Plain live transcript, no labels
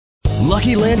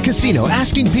Lucky Land Casino,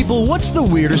 asking people, what's the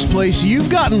weirdest place you've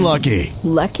gotten lucky?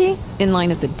 Lucky? In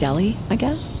line at the deli, I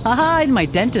guess? Aha, in my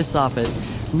dentist's office.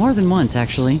 More than once,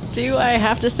 actually. Do I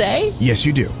have to say? Yes,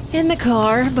 you do. In the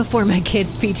car before my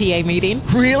kids' PTA meeting.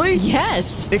 Really? Yes.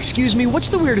 Excuse me, what's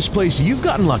the weirdest place you've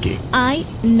gotten lucky? I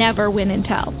never win and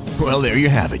tell. Well, there you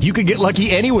have it. You can get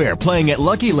lucky anywhere, playing at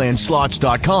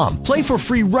LuckyLandSlots.com. Play for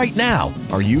free right now.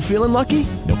 Are you feeling lucky?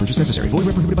 No purchase necessary. Void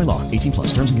where prohibited by law. 18 plus.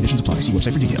 Terms and conditions apply. See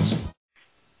website for details.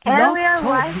 And we are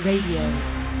live. Radio.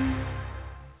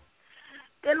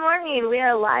 Good morning. We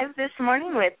are live this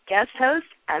morning with guest host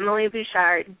Emily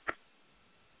Bouchard.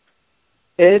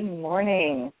 Good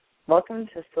morning. Welcome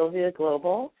to Sylvia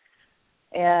Global.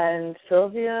 And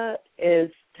Sylvia is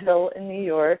still in New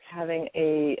York having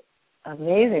an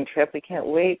amazing trip. We can't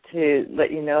wait to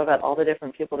let you know about all the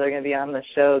different people that are going to be on the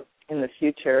show in the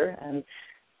future. And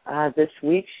this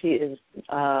week she is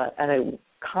at a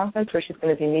conference where she's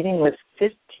going to be meeting with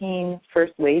 15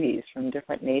 first ladies from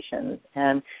different nations,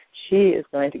 and she is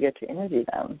going to get to interview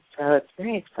them. So it's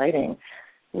very exciting.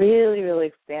 Really, really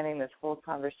expanding this whole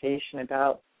conversation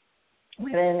about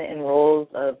women in roles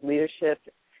of leadership,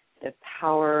 of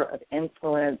power, of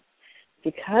influence,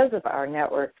 because of our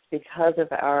networks, because of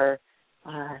our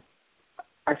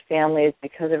families,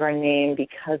 because of our name,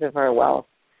 because of our wealth,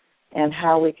 and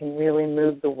how we can really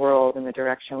move the world in the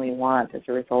direction we want as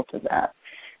a result of that.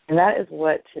 And that is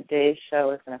what today's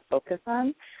show is going to focus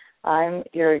on. I'm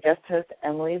your guest host,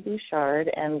 Emily Bouchard,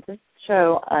 and this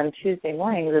show on Tuesday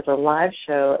mornings is a live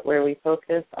show where we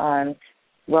focus on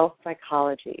wealth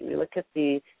psychology. We look at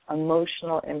the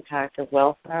emotional impact of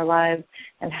wealth in our lives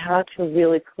and how to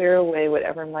really clear away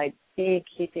whatever might be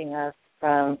keeping us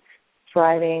from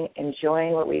thriving,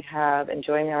 enjoying what we have,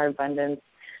 enjoying our abundance,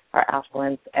 our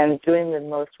affluence, and doing the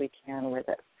most we can with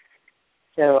it.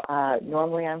 So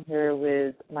normally I'm here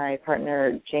with my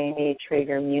partner, Jamie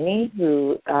Traeger-Muni,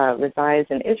 who resides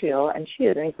in Israel, and she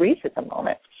is in Greece at the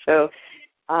moment. So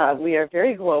we are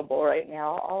very global right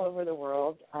now, all over the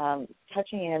world,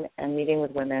 touching in and meeting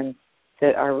with women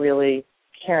that are really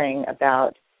caring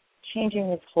about changing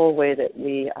this whole way that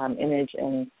we image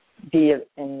and be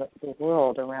in the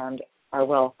world around our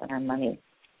wealth and our money.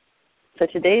 So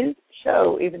today's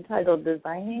show, we've entitled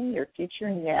Designing Your Future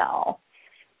Now.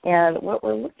 And what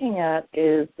we're looking at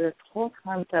is this whole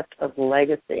concept of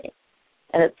legacy.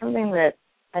 And it's something that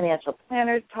financial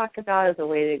planners talk about as a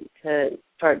way to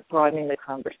start broadening the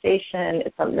conversation.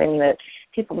 It's something that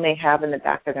people may have in the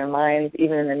back of their minds,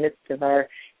 even in the midst of our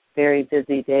very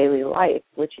busy daily life,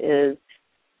 which is,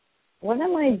 what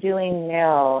am I doing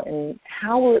now and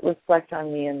how will it reflect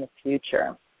on me in the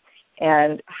future?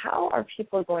 And how are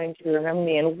people going to remember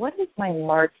me? And what is my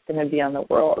mark going to be on the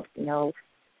world? You know,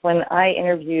 when I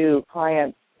interview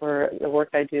clients for the work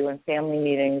I do in family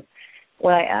meetings,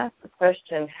 when I ask the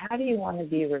question, how do you want to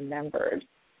be remembered?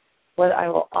 What I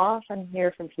will often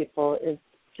hear from people is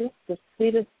just the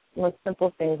sweetest, most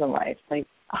simple things in life, like,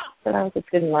 that I was a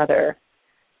good mother,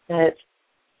 that,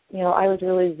 I was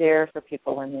really there for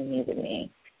people when they needed me,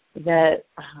 that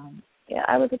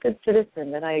I was a good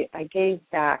citizen, that I gave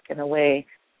back in a way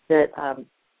that,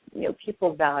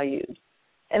 people valued.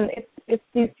 And it's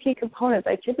these key components.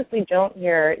 I typically don't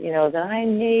hear, that I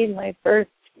made my first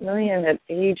million at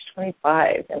age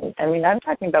 25. And I'm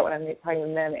talking about when I'm talking to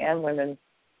men and women.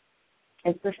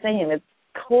 It's the same. It's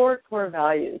core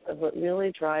values of what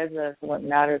really drives us and what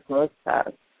matters most to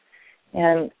us.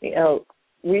 And,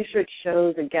 research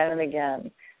shows again and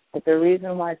again that the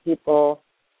reason why people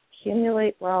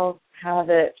accumulate wealth, have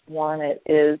it, want it,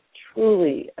 is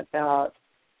truly about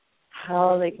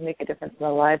how they can make a difference in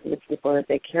the lives of the people that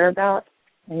they care about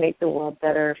and make the world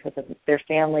better for their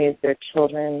families, their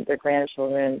children, their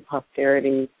grandchildren,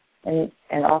 posterity. And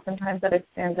oftentimes that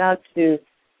extends out to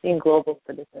being global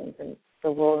citizens and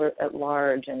the world at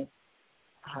large. And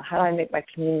how do I make my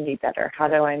community better? How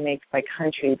do I make my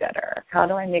country better? How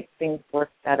do I make things work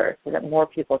better so that more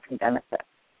people can benefit?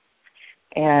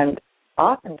 And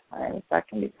oftentimes that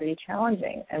can be pretty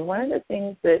challenging. And one of the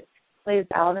things that plays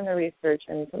out in the research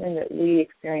and something that we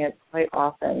experience quite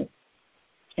often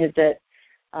is that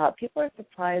people are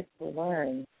surprised to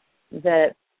learn that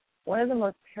one of the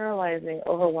most paralyzing,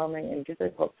 overwhelming, and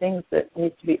difficult things that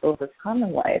needs to be overcome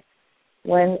in life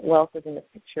when wealth is in the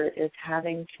picture is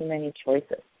having too many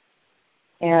choices.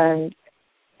 And,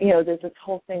 there's this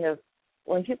whole thing of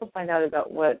when people find out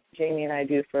about what Jamie and I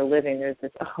do for a living, there's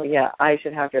this, I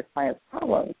should have your client's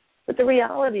problems. But the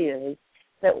reality is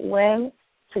that when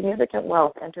significant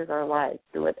wealth enters our lives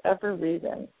for whatever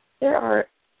reason, there are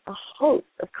a host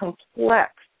of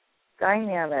complex,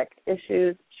 dynamic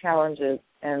issues, challenges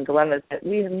and dilemmas that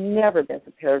we have never been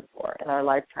prepared for in our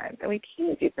lifetimes, and we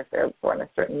can't be prepared for on a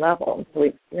certain level until we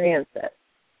experience it.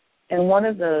 And one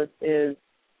of those is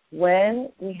when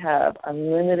we have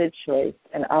unlimited choice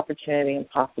and opportunity and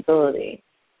possibility,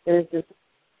 there's this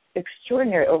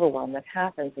extraordinary overwhelm that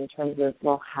happens in terms of,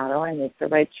 well, how do I make the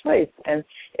right choice? And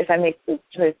if I make this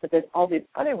choice, but there's all these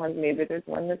other ones, maybe there's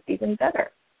one that's even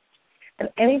better. And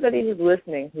anybody who's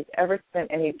listening who's ever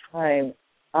spent any time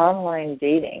online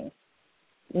dating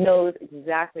knows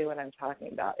exactly what I'm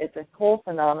talking about. It's a whole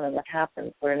phenomenon that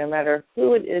happens where no matter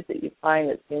who it is that you find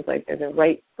that seems like they're the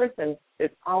right person,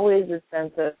 there's always a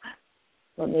sense of,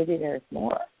 well, maybe there's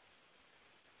more.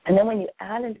 And then when you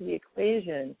add into the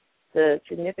equation the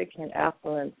significant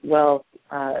affluence, wealth,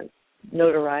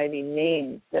 notoriety,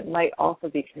 names that might also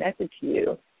be connected to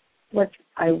you, what's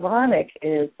ironic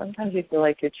is sometimes you feel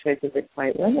like your choices are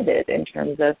quite limited in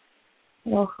terms of,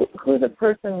 well, who's the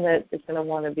person that is going to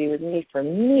want to be with me for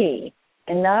me,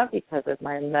 and not because of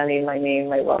my money, my name,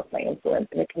 my wealth, my influence,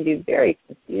 and it can be very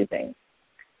confusing.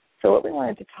 So what we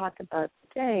wanted to talk about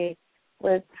today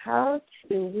was how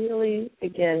to really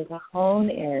begin to hone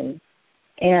in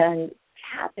and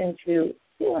tap into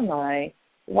who am I,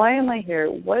 why am I here,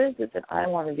 what is it that I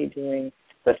want to be doing,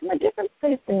 but from a different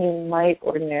place than you might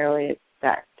ordinarily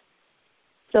expect.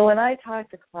 So when I talk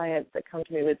to clients that come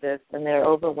to me with this and they're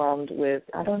overwhelmed with,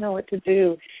 I don't know what to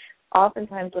do,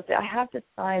 oftentimes they'll say, I have to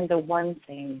find the one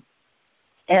thing.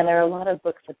 And there are a lot of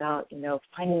books about,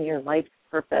 finding your life's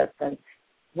purpose and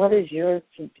what is yours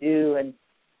to do. And,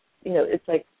 it's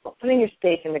like putting your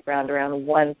stake in the ground around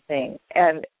one thing.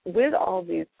 And with all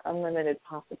these unlimited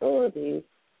possibilities,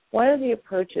 one of the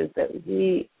approaches that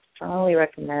we strongly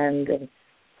recommend and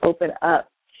open up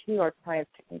to our clients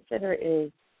to consider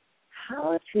is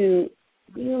how to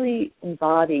really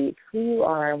embody who you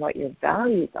are and what your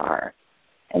values are,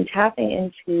 and tapping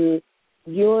into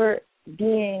your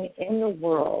being in the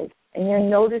world and you're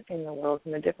noticing the world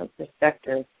from a different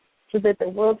perspective so that the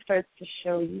world starts to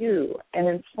show you and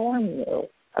inform you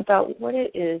about what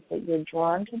it is that you're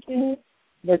drawn to do,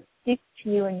 that speaks to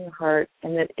you in your heart,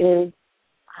 and that is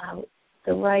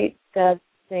the right best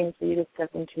thing for you to step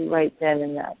into right then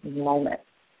in that moment.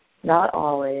 Not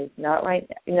always, not right,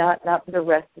 not for the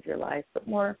rest of your life, but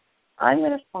more, I'm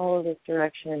going to follow this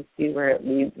direction and see where it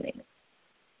leads me.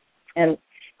 And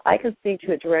I can speak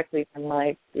to it directly from my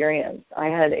experience. I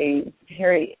had a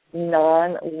very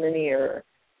non-linear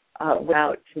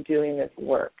route to doing this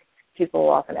work. People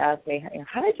often ask me,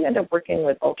 how did you end up working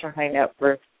with ultra-high net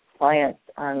worth clients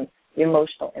on the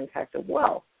emotional impact of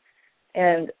wealth?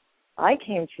 And I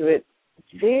came to it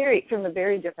from a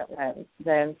very different lens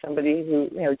than somebody who,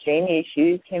 Jamie,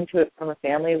 she came to it from a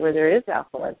family where there is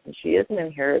affluence and she is an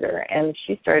inheritor, and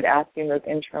she started asking those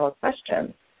internal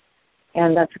questions.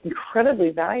 And that's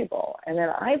incredibly valuable. And then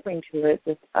I bring to it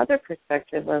this other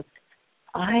perspective of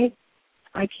I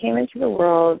came into the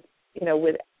world,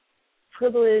 with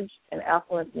privilege and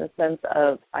affluence in the sense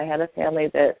of I had a family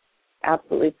that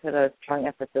absolutely put a strong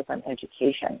emphasis on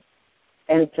education.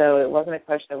 And so it wasn't a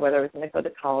question of whether I was going to go to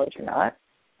college or not.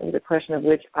 It was a question of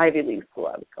which Ivy League school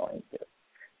I was going to.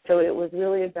 So it was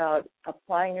really about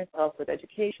applying yourself with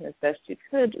education as best you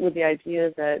could, with the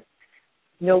idea that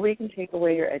nobody can take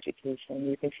away your education.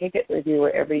 You can take it with you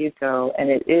wherever you go, and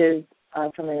it is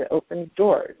something that opens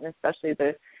doors, and especially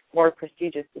the more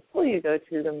prestigious the school you go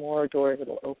to, the more doors it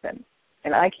will open.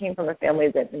 And I came from a family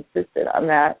that insisted on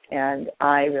that, and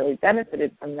I really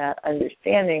benefited from that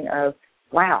understanding of,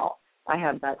 wow, I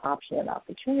have that option and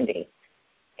opportunity.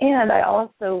 And I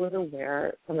also was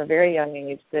aware from a very young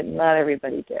age that not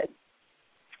everybody did.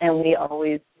 And we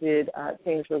always did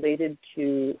things related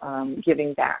to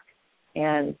giving back.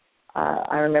 And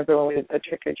I remember when we would go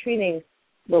trick-or-treating,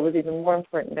 what was even more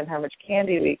important than how much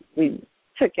candy we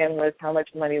took in was how much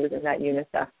money was in that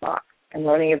UNICEF box, and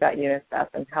learning about UNICEF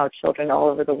and how children all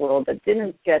over the world that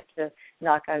didn't get to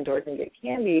knock on doors and get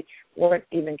candy weren't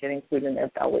even getting food in their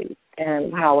bellies.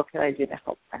 And wow, what could I do to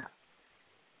help that?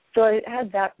 So I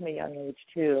had that from a young age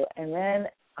too. And then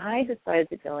I decided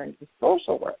to go into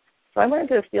social work. So I went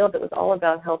into a field that was all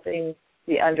about helping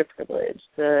the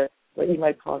underprivileged, what you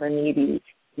might call the needy,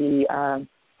 the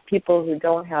people who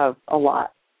don't have a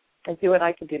lot, and see what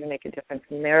I could do to make a difference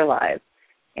in their lives.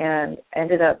 And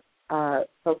ended up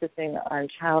focusing on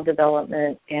child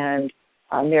development and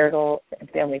marital and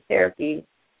family therapy.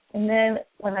 And then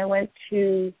when I went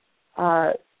to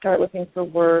start looking for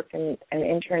work and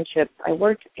internships, I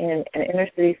worked in an inner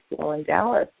city school in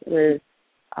Dallas with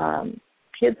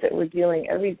kids that were dealing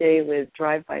every day with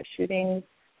drive-by shootings.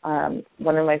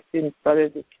 One of my students'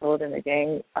 brothers was killed in a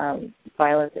gang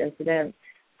violence incident.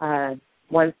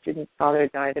 one student's father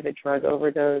died of a drug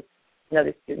overdose.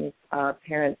 Another student's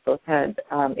parents both had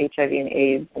HIV and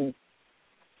AIDS, and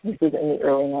this was in the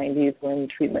early 90s when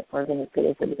treatment wasn't as good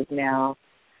as it is now.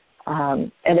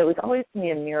 And it was always to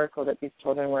me a miracle that these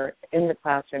children were in the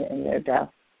classroom in their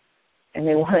desk, and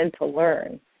they wanted to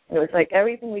learn. And it was like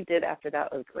everything we did after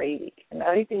that was gravy, and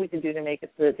everything we could do to make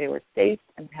it so that they were safe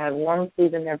and had warm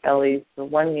food in their bellies for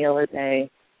one meal a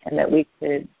day, and that we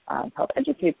could help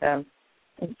educate them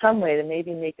in some way to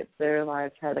maybe make it so their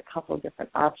lives had a couple of different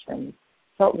options,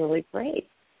 felt really great.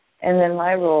 And then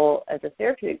my role as a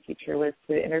therapeutic teacher was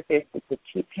to interface with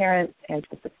the parents and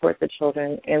to support the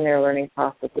children in their learning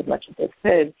process as much as they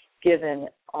could, given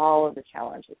all of the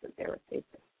challenges that they were facing.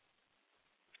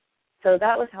 So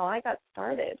that was how I got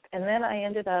started. And then I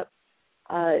ended up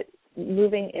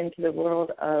moving into the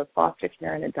world of foster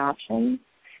care and adoption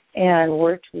and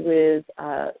worked with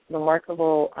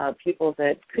remarkable people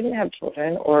that couldn't have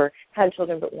children or had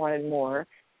children but wanted more,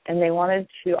 and they wanted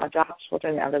to adopt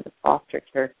children out of the foster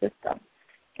care system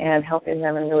and helping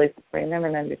them and really supporting them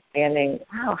and understanding,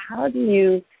 wow, how do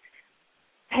you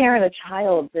parent a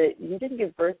child that you didn't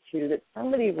give birth to, that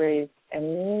somebody raised and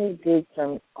really did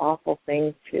some awful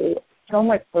things to, so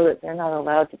much so that they're not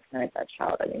allowed to parent that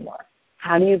child anymore?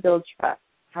 How do you build trust?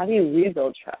 How do you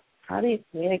rebuild trust? How do you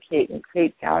communicate and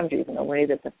create boundaries in a way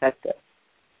that's effective?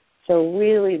 So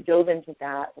really dove into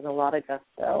that with a lot of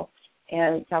gusto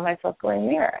and found myself going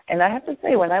there. And I have to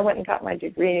say, when I went and got my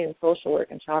degree in social work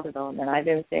and child development, I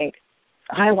didn't think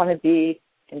I want to be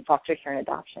in foster care and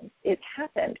adoption. It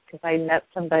happened because I met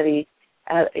somebody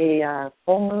at a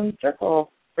full moon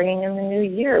circle bringing in the new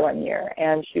year one year,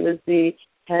 and she was the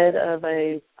head of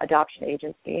a adoption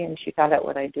agency, and she found out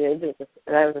what I did.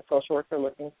 That I was a social worker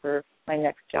looking for my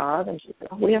next job, and she said,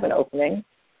 oh, we have an opening.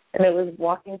 And it was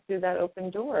walking through that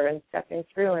open door and stepping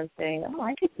through and saying, oh,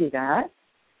 I could do that,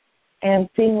 and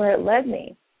seeing where it led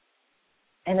me.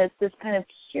 And it's this kind of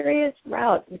curious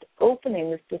route, this opening,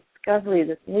 this discovery,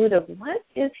 this mood of what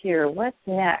is here, what's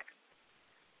next.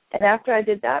 And after I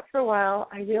did that for a while,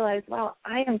 I realized, wow,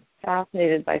 I am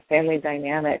fascinated by family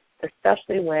dynamics,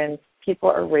 especially when people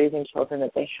are raising children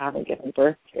that they haven't given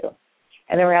birth to.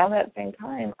 And around that same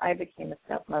time, I became a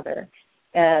stepmother.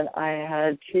 And I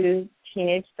had 2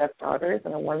 teenage stepdaughters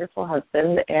and a wonderful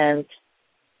husband, and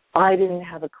I didn't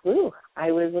have a clue.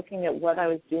 I was looking at what I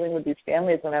was doing with these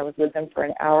families when I was with them for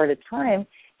an hour at a time,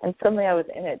 and suddenly I was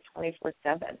in it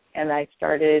 24/7. And I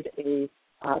started a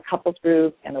couples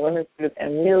group and a women's group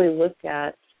and really looked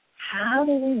at how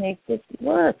do we make this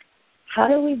work? How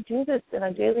do we do this on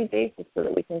a daily basis so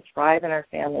that we can thrive in our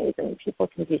families and people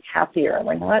can be happier and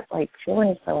we're not like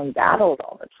feeling so embattled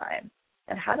all the time?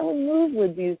 And how do we move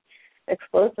with these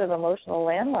explosive emotional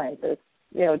landmines that,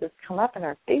 you know, just come up in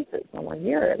our faces when we're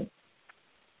here?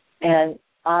 And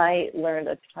I learned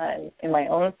a ton in my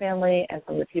own family and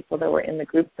from the people that were in the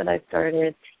groups that I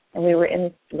started. And we were in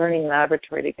this learning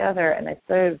laboratory together, and I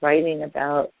started writing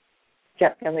about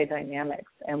step-family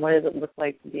dynamics and what does it look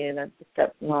like to be in a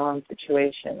step-mom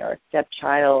situation or a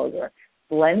stepchild or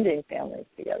blending families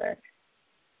together.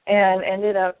 And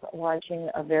ended up launching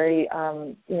a very,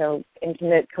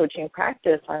 intimate coaching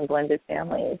practice on blended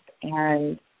families.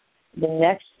 And the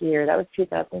next year, that was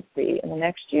 2003, and the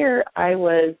next year I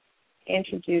was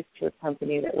introduced to a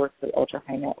company that works with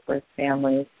ultra-high net worth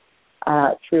families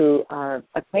through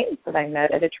acquaintance that I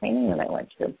met at a training that I went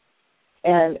to.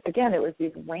 And again, it was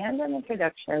these random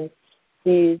introductions,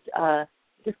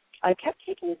 I kept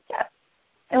taking steps.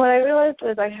 And what I realized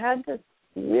was I had this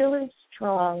really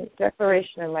strong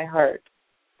declaration in my heart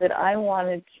that I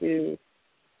wanted to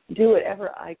do whatever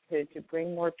I could to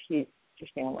bring more peace to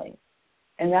families.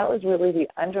 And that was really the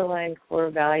underlying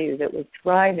core value that was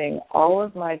driving all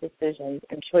of my decisions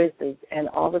and choices and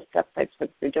all the steps I took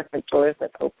through different doors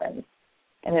that opened.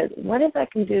 And what if I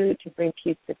can do to bring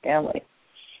peace to families?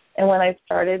 And when I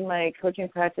started my coaching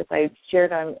practice, I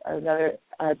shared on another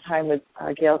time with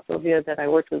Gail Sylvia that I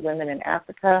worked with women in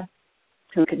Africa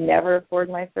who could never afford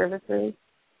my services.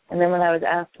 And then when I was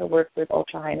asked to work with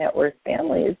ultra-high net worth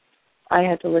families, I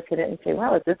had to look at it and say,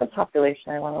 wow, is this a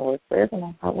population I want to work with? And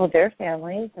I thought, well, they're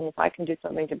families, and if I can do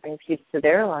something to bring peace to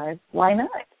their lives, why not?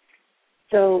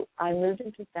 So I moved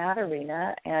into that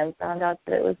arena and found out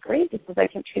that it was great because I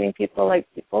kept treating people like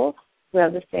people who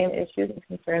have the same issues and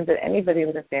concerns that anybody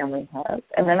with a family has.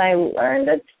 And then I learned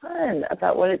a ton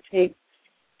about what it takes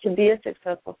to be a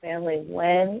successful family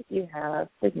when you have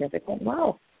significant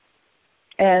wealth.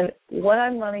 And what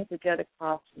I'm wanting to get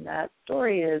across from that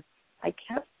story is I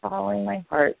kept following my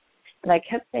heart, and I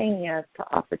kept saying yes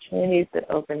to opportunities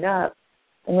that opened up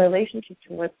in relationship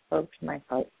to what spoke to my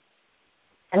heart.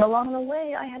 And along the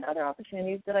way, I had other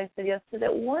opportunities that I said yes to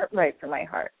that weren't right for my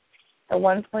heart. At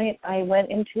one point, I went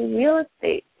into real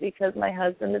estate because my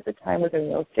husband at the time was in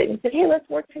real estate and said, hey, let's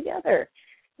work together.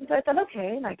 And so I thought,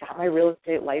 okay, and I got my real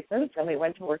estate license, and we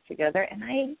went to work together, and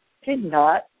I did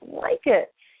not like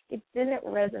it. It didn't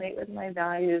resonate with my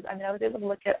values. I mean, I was able to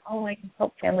look at, I can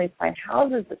help families find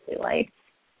houses that they like,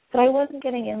 but I wasn't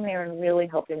getting in there and really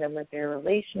helping them with their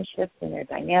relationships and their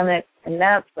dynamics, and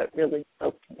that's what really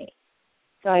spoke to me.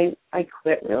 So I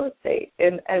quit real estate,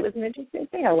 and it was an interesting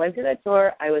thing. I went to that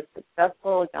door. I was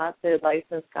successful, got the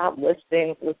license, got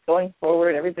listings, was going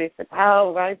forward. Everybody said,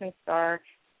 wow, rising star.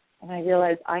 And I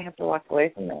realized I have to walk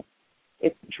away from this.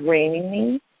 It's draining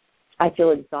me. I feel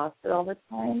exhausted all the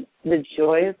time. The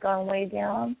joy has gone way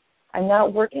down. I'm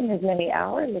not working as many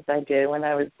hours as I did when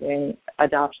I was doing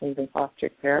adoptions and foster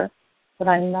care, but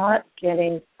I'm not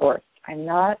getting forced. I'm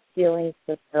not feeling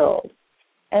fulfilled.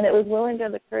 And it was willing to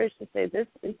have the courage to say, this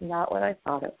is not what I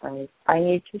thought it was. I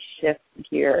need to shift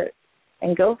gears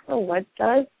and go for what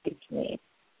does speak to me.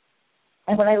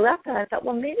 And when I left that, I thought,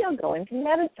 well, maybe I'll go into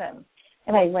medicine.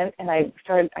 And I went and I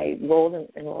enrolled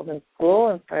in school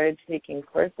and started taking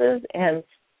courses. And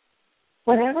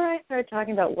whenever I started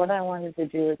talking about what I wanted to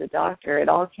do as a doctor, it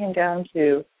all came down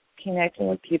to connecting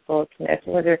with people,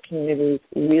 connecting with their communities,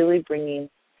 really bringing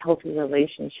healthy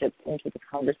relationships into the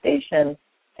conversation.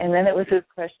 And then it was this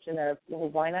question of, well,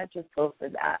 why not just go for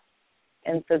that?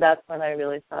 And so that's when I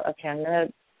really thought, okay, I'm going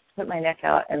to put my neck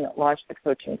out and launch the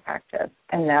coaching practice.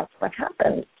 And that's what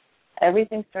happened.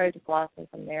 Everything started to blossom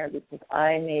from there because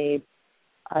I made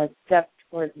a step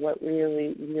towards what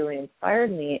really, really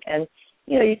inspired me. And,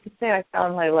 you could say I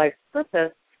found my life's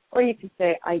purpose, or you could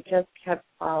say I just kept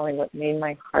following what made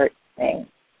my heart sing.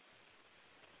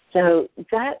 So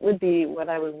that would be what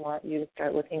I would want you to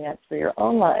start looking at for your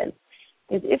own lives.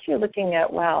 Is if you're looking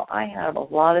at, wow, I have a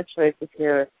lot of choices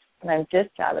here and I'm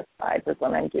dissatisfied with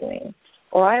what I'm doing,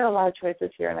 or I have a lot of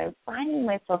choices here and I'm finding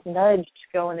myself nudged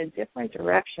to go in a different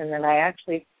direction than I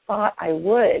actually thought I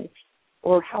would,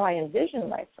 or how I envisioned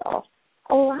myself,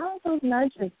 allow those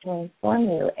nudges to inform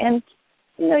you. And,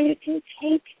 you can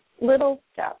take little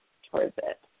steps towards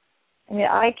it. I mean,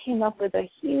 I came up with a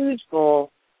huge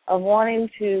goal of wanting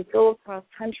to go across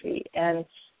country and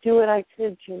do what I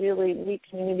could to really meet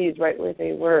communities right where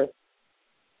they were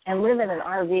and live in an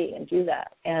RV and do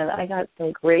that. And I got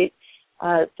some great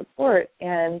support.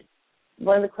 And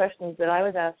one of the questions that I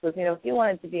was asked was, if you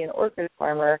wanted to be an orchid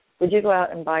farmer, would you go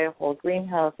out and buy a whole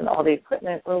greenhouse and all the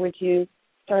equipment, or would you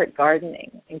start gardening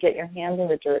and get your hands in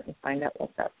the dirt and find out what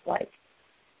that's like?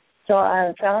 So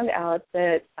I found out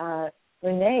that,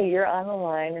 Renee, you're on the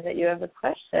line and that you have a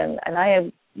question, and I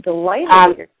am delighted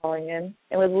that you're calling in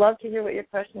and would love to hear what your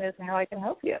question is and how I can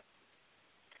help you.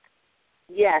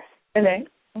 Yes. Renee?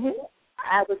 Mm-hmm.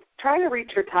 I was trying to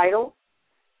reach your title,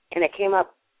 and it came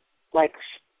up like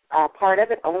part of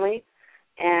it only,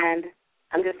 and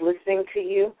I'm just listening to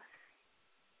you,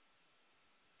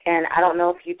 and I don't know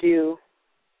if you do,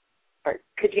 or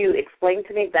could you explain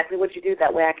to me exactly what you do?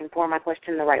 That way I can form my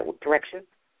question in the right direction.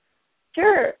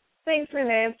 Sure. Thanks,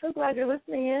 Renee. I'm so glad you're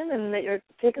listening in and that you're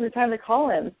taking the time to call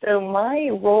in. So my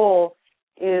role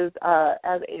is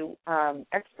as a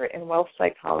expert in wealth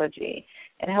psychology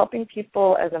and helping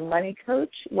people as a money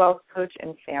coach, wealth coach,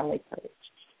 and family coach.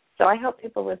 So I help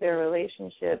people with their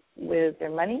relationship with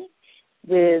their money,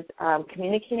 with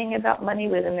communicating about money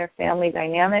within their family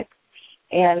dynamics.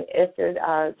 And if there's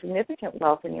significant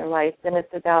wealth in your life, then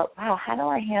it's about, wow, how do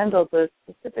I handle those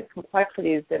specific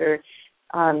complexities that are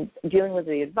dealing with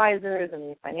the advisors and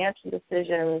the financial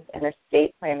decisions and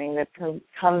estate planning that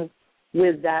comes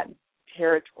with that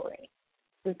territory.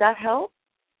 Does that help?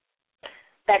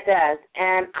 That does.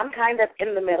 And I'm kind of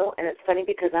in the middle, and it's funny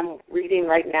because I'm reading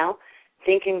right now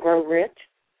Think and Grow Rich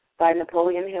by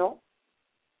Napoleon Hill.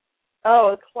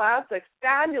 Oh, a classic,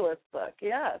 fabulous book,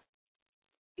 yes.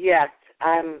 Yes,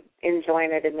 I'm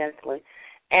enjoying it immensely.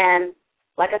 And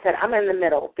like I said, I'm in the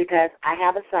middle because I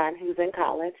have a son who's in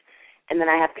college, and then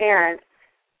I have parents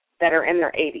that are in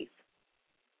their 80s.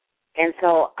 And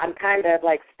so I'm kind of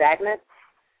like stagnant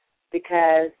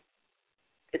because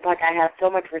it's like I have so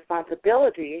much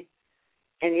responsibility,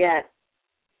 and yet,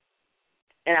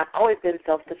 and I've always been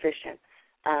self-sufficient.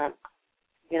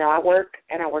 I work,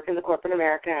 and I work in the corporate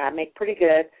America, and I make pretty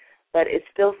good, but it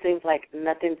still seems like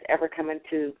nothing's ever coming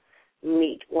to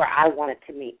meet where I want it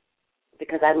to meet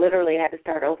because I literally had to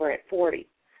start over at 40.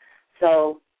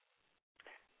 So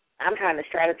I'm trying to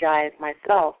strategize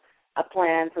myself a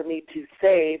plan for me to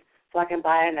save so I can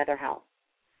buy another house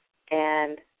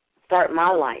and start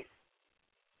my life.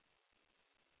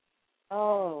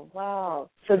 Oh, wow.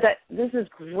 So this is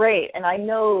great, and I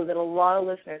know that a lot of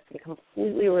listeners can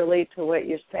completely relate to what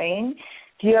you're saying.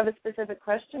 Do you have a specific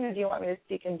question, or do you want me to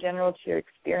speak in general to your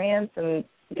experience and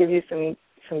give you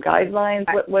some guidelines?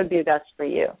 What would be best for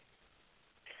you?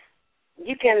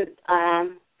 You can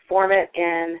form it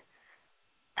in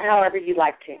however you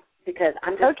like to, because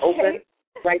I'm just open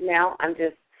right now.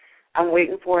 I'm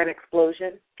waiting for an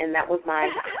explosion, and that was my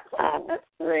That's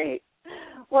great.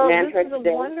 Well, this is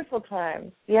a wonderful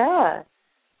time. Yeah.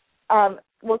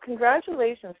 Well,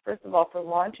 congratulations, first of all, for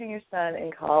launching your son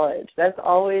in college. That's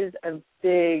always a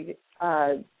big,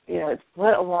 it's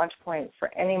what a launch point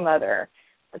for any mother.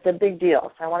 It's a big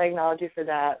deal, so I want to acknowledge you for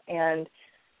that. And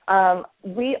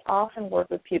we often work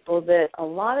with people that a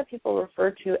lot of people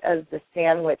refer to as the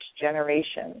sandwich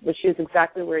generation, which is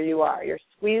exactly where you are. You're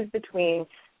squeezed between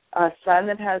a son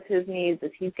that has his needs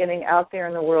as he's getting out there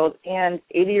in the world and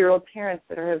 80-year-old parents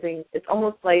that are it's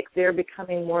almost like they're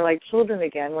becoming more like children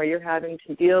again, where you're having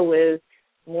to deal with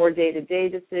more day-to-day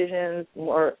decisions,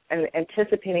 more and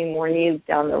anticipating more needs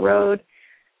down the road.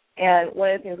 And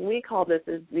one of the things we call this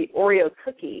is the Oreo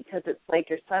cookie, because it's like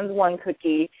your son's one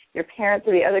cookie, your parents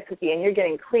are the other cookie, and you're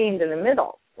getting creamed in the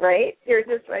middle, right? You're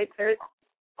just right there.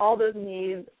 All those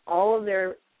needs, all of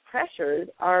their pressures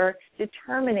are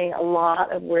determining a lot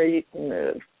of where you can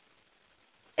move.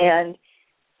 And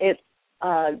it's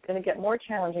going to get more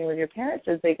challenging with your parents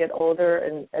as they get older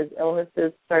and as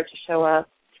illnesses start to show up.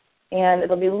 And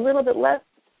it'll be a little bit less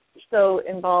so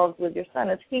involved with your son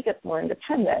as he gets more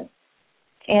independent.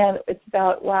 And it's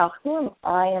about, wow, who am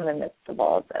I in the midst of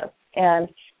all of this? And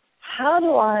how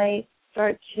do I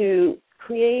start to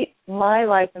create my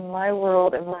life and my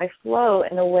world and my flow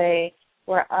in a way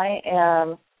where I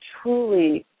am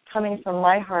truly coming from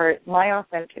my heart, my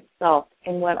authentic self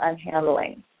in what I'm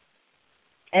handling?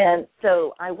 And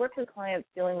so I work with clients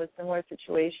dealing with similar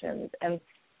situations. And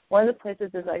one of the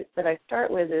places that I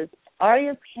start with is, are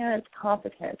your parents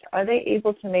competent? Are they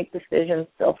able to make decisions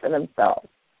still for themselves?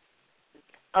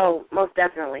 Oh, most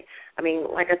definitely. I mean,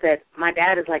 like I said, my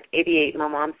dad is like 88, my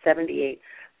mom's 78.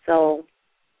 So,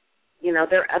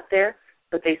 they're up there,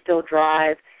 but they still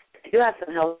drive. They do have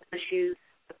some health issues.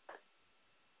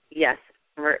 Yes,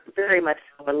 we're very much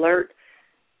alert.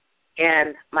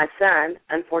 And my son,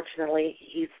 unfortunately,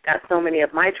 he's got so many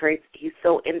of my traits. He's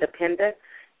so independent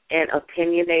and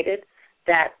opinionated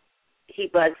that he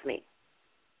bugs me.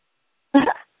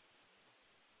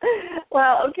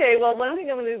 Well, okay. Well, one thing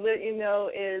I'm going to let you know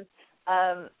is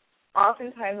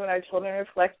oftentimes when our children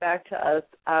reflect back to us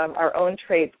our own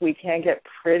traits, we can get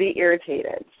pretty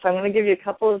irritated. So I'm going to give you a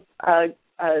couple of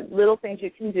little things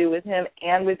you can do with him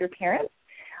and with your parents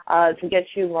to get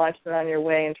you launched and on your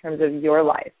way in terms of your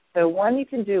life. So one you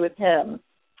can do with him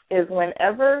is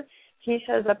whenever he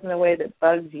shows up in a way that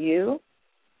bugs you,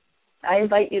 I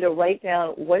invite you to write down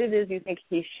what it is you think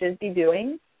he should be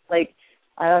doing. Like,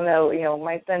 I don't know,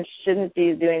 my son shouldn't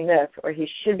be doing this or he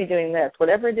should be doing this,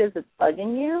 whatever it is that's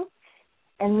bugging you.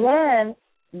 And then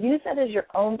use that as your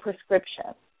own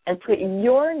prescription and put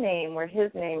your name where his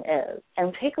name is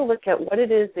and take a look at what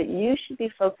it is that you should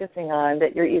be focusing on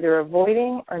that you're either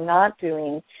avoiding or not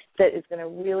doing that is going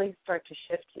to really start to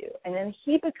shift you. And then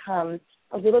he becomes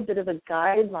a little bit of a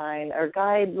guideline or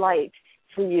guide light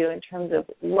for you in terms of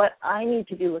what I need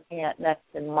to be looking at next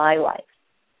in my life.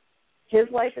 His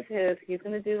life is his. He's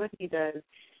going to do what he does.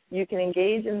 You can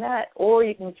engage in that, or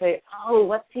you can say, oh,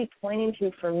 what's he pointing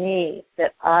to for me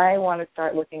that I want to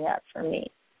start looking at for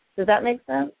me? Does that make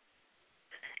sense?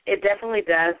 It definitely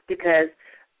does, because,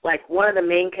 like, one of the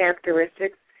main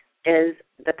characteristics is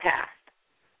the past.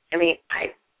 I mean,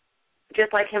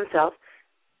 just like himself,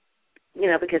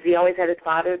 because he always had his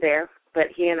father there, but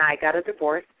he and I got a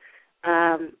divorce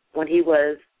when he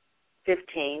was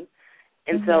 15.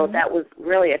 And so that was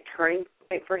really a turning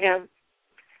point for him.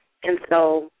 And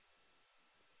so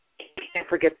he can't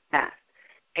forget the past.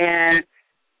 And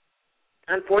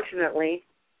unfortunately,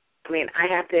 I mean,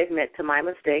 I have to admit to my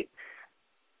mistake.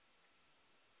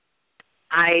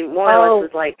 I more or less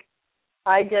was like,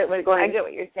 I get what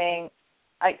you're saying.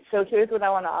 So here's what I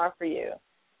want to offer you.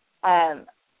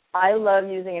 I love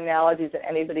using analogies that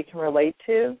anybody can relate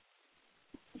to.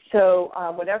 So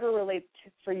whatever relates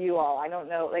to, for you all, I don't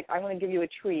know, like I'm going to give you a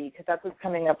tree because that's what's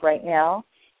coming up right now.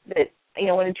 That,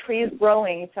 when a tree is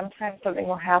growing, sometimes something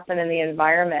will happen in the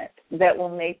environment that will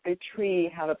make the tree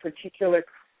have a particular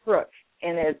crook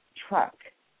in its trunk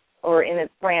or in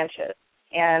its branches.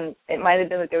 And it might have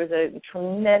been that there was a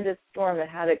tremendous storm that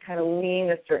had it kind of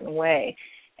lean a certain way.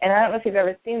 And I don't know if you've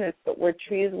ever seen this, but where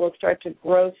trees will start to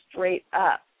grow straight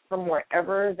up from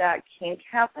wherever that kink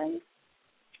happens.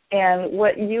 And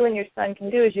what you and your son can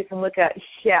do is you can look at,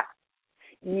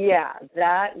 Yeah,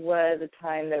 that was a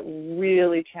time that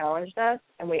really challenged us,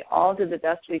 and we all did the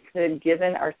best we could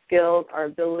given our skills, our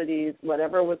abilities,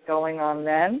 whatever was going on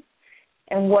then.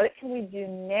 And what can we do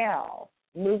now,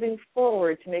 moving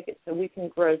forward, to make it so we can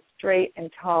grow straight and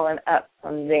tall and up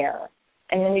from there?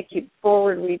 And then you keep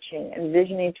forward-reaching and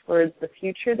visioning towards the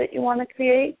future that you want to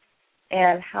create,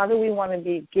 and how do we want to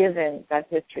be given that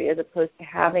history as opposed to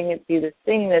having it be this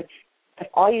thing that if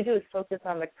all you do is focus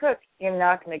on the crook, you're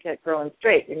not going to get growing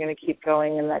straight. You're going to keep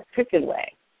going in that crooked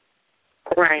way.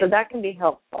 Right. So that can be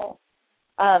helpful.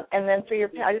 And then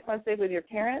I just want to say with your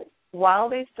parents, while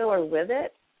they still are with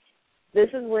it, this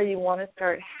is where you want to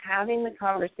start having the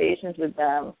conversations with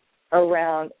them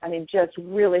around, just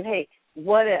really, hey,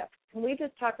 what if? Can we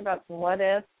just talk about some what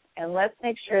ifs, and let's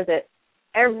make sure that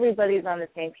everybody's on the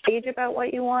same page about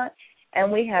what you want,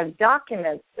 and we have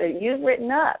documents that you've written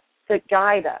up that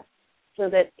guide us, so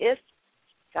that if,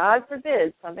 God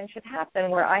forbid, something should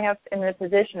happen where I have in the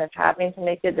position of having to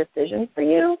make a decision for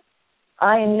you,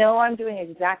 I know I'm doing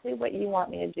exactly what you want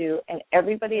me to do, and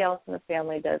everybody else in the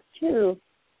family does too,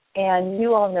 and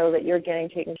you all know that you're getting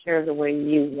taken care of the way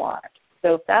you want.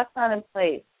 So if that's not in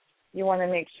place, you want to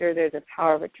make sure there's a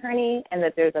power of attorney and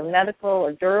that there's a medical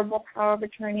or durable power of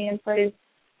attorney in place,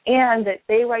 and that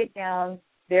they write down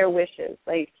their wishes,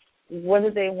 like what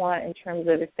do they want in terms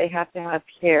of if they have to have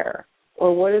care,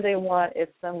 or what do they want if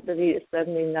somebody is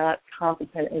suddenly not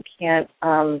competent and can't,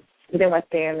 they want to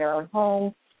stay in their own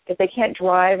home. If they can't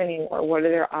drive anymore, what are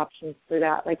their options for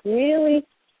that? Like really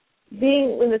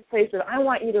being in this place of I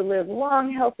want you to live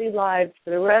long, healthy lives for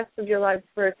the rest of your life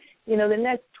for, the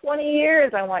next 20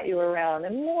 years I want you around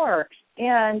and more.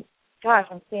 And, gosh,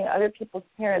 I'm seeing other people's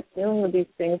parents dealing with these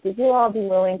things. Would you all be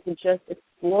willing to just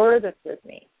explore this with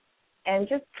me and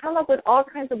just come up with all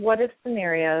kinds of what-if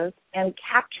scenarios and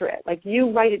capture it? Like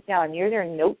you write it down. You're their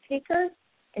note taker,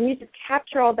 and you just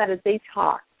capture all that as they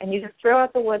talk. And you just throw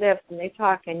out the what-ifs and they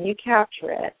talk and you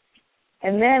capture it.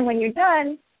 And then when you're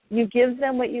done, you give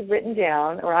them what you've written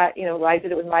down, or I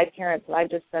did it with my parents, and I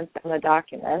just sent them the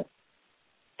document.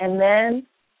 And then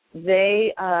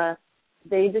they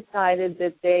decided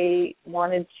that they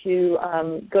wanted to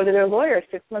go to their lawyer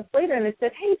 6 months later, and they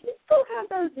said, hey, do you still have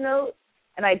those notes?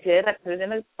 And I did. I put it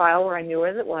in a file where I knew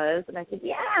where it was, and I said,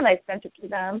 yeah, and I sent it to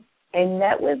them. They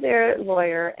met with their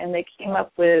lawyer, and they came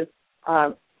up with,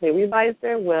 they revised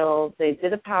their will, they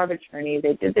did a power of attorney,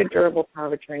 they did their durable power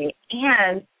of attorney,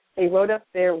 and they wrote up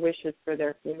their wishes for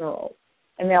their funerals.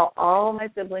 And now all my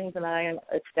siblings and I and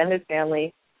extended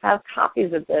family have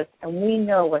copies of this, and we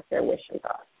know what their wishes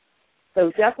are. So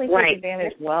definitely take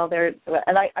advantage while they're,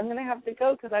 and I'm going to have to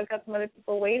go because I've got some other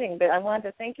people waiting, but I wanted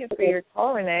to thank you for your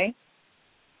call, Renee.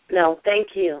 No, thank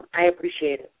you. I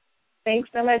appreciate it. Thanks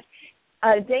so much.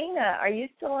 Dana, are you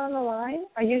still on the line?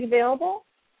 Are you available?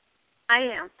 I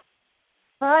am.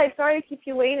 Hi, sorry to keep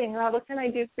you waiting. What can I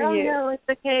do for you? No, it's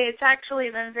okay. It's actually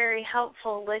been very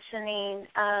helpful listening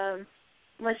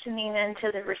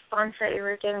into the response that you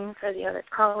were giving for the other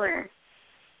caller.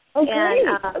 Oh,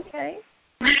 great. Okay.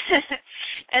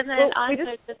 And then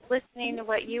just listening to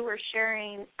what you were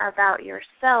sharing about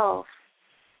yourself,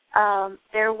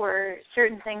 there were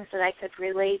certain things that I could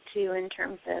relate to in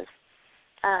terms of,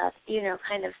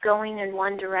 kind of going in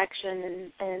one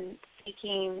direction and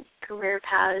seeking career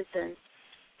paths and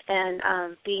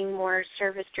being more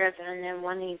service-driven and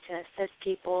wanting to assist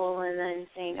people, and then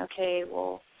saying, okay,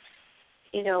 well,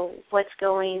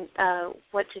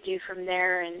 what to do from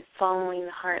there, and following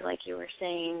the heart, like you were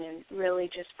saying, and really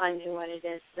just finding what it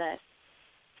is that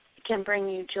can bring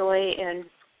you joy and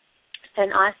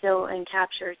also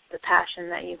captures the passion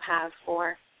that you have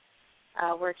for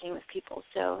working with people.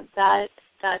 So that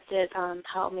did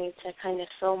help me to kind of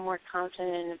feel more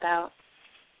confident about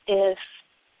if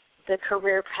the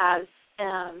career paths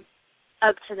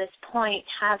up to this point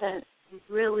haven't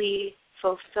really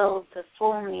fulfilled the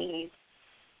full needs,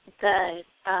 that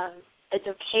it's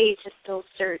okay to still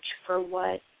search for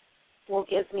what will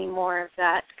give me more of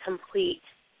that complete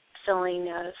feeling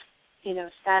of,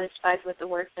 satisfied with the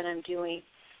work that I'm doing,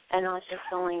 and also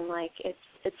feeling like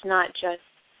it's not just,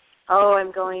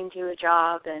 I'm going to a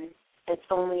job and it's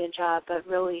only a job, but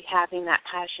really having that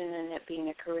passion and it being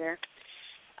a career.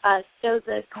 So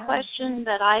the question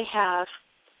that I have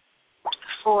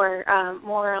for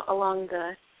more along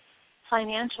the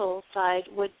financial side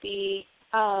would be,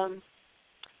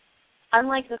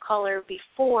 unlike the caller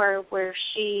before where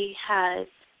she has,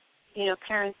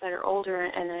 parents that are older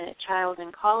and a child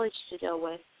in college to deal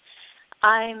with,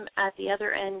 I'm at the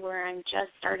other end where I'm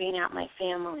just starting out my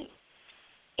family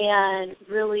and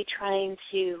really trying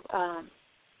to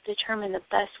determine the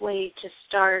best way to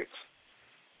start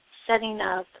setting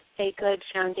up a good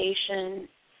foundation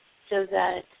so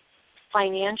that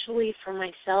financially for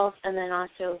myself and then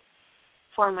also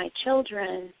for my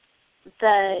children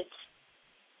that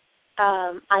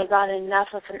I got enough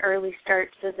of an early start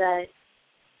so that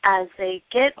as they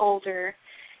get older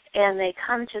and they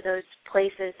come to those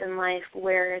places in life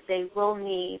where they will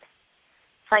need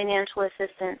financial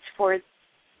assistance for,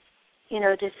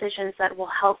 decisions that will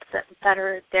help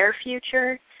better their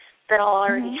future, that I'll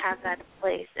already have that in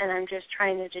place. And I'm just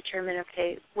trying to determine,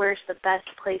 okay, where's the best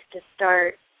place to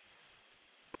start?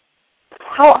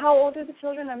 How old are the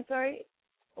children? I'm sorry.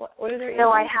 What are their ages? So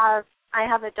I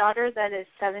have a daughter that is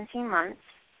 17 months.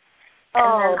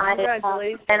 Oh,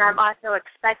 congratulations. And I'm also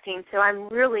expecting, so I'm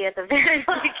really at the very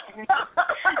beginning.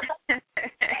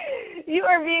 You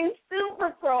are being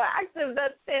super proactive.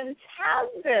 That's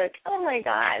fantastic. Oh, my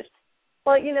gosh.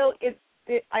 Well,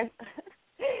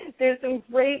 there's some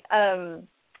great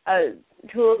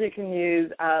tools you can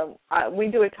use. We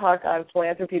do a talk on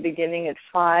philanthropy beginning at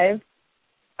 5.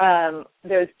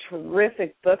 There's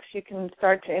terrific books you can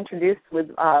start to introduce with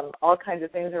all kinds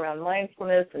of things around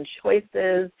mindfulness and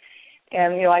choices.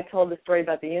 And, I told the story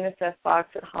about the UNICEF box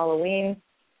at Halloween.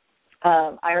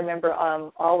 I remember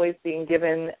always being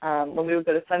given, when we would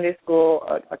go to Sunday school,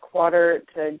 a quarter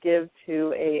to give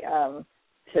to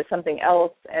something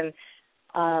else. And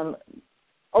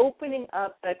opening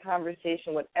up that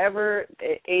conversation, whatever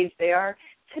age they are,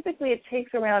 typically it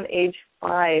takes around age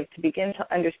 5 to begin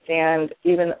to understand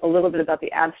even a little bit about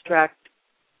the abstract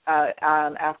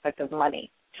aspect of money.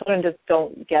 Children just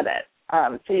don't get it.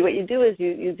 So what you do is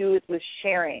you do it with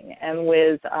sharing and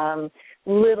with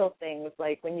little things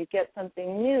like when you get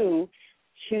something new,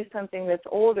 choose something that's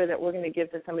older that we're going to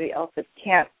give to somebody else that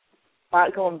can't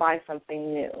go and buy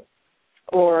something new.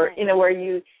 Or, where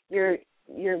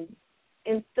you're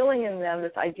instilling in them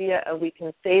this idea of we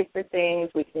can save for things,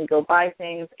 we can go buy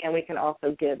things, and we can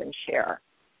also give and share.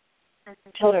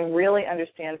 Children really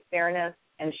understand fairness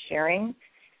and sharing.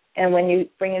 And when you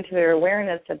bring into their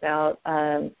awareness about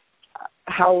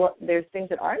how there's things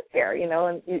that aren't fair,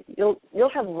 and you'll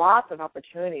have lots of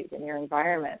opportunities in your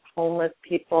environment. Homeless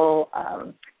people,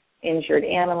 injured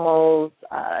animals,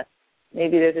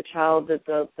 maybe there's a child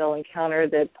that they'll encounter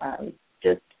that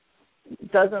just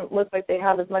doesn't look like they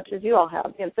have as much as you all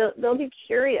have. They'll be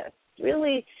curious,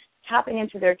 really tapping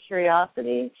into their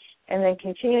curiosity and then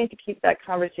continuing to keep that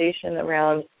conversation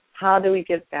around how do we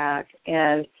give back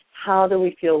and how do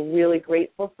we feel really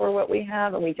grateful for what we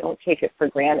have and we don't take it for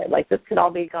granted. Like this could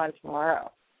all be gone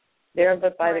tomorrow. There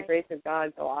but by the grace of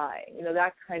God go I.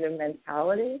 That kind of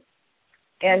mentality.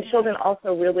 And children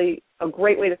also really, a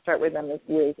great way to start with them is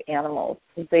with animals.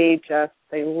 They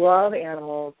love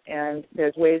animals, and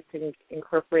there's ways to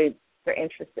incorporate their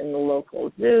interest in the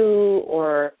local zoo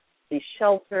or the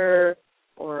shelter,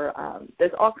 or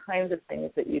there's all kinds of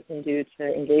things that you can do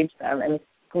to engage them. And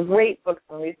great books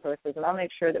and resources, and I'll make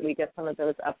sure that we get some of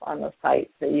those up on the site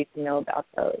so you can know about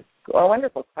those. Well,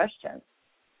 wonderful question.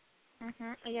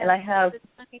 Yeah, and I have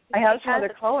some other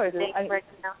callers. No,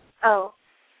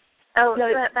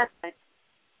 that's fine.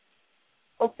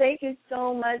 Well, thank you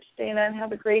so much, Dana, and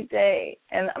have a great day.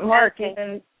 And Mark, you've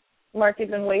been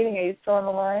waiting. Are you still on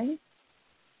the line?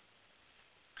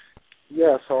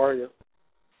 Yes, how are you?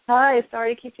 Hi,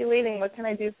 sorry to keep you waiting. What can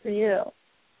I do for you?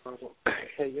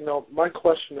 Hey, my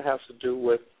question has to do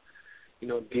with,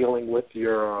 dealing with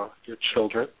your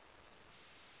children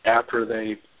after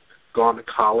they've gone to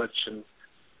college and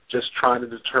just trying to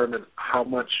determine how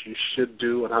much you should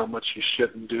do and how much you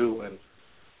shouldn't do and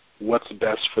what's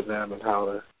best for them and how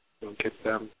to get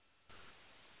them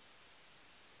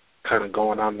kind of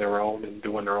going on their own and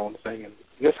doing their own thing, and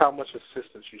I guess how much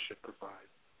assistance you should provide.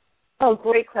 Oh,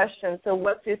 great question. So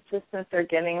what's the assistance they're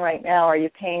getting right now? Are you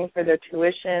paying for their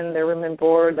tuition, their room and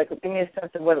board? Like, give me a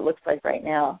sense of what it looks like right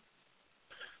now.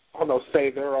 Oh, no, say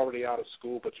they're already out of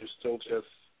school, but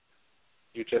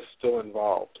you're just still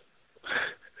involved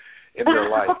in their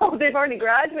life. Oh, they've already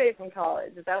graduated from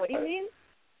college. Is that what you mean?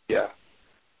 Yeah.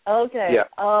 Okay. Yeah.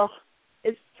 Oh,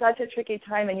 it's such a tricky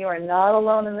time, and you are not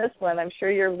alone in this one. I'm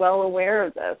sure you're well aware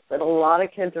of this, that a lot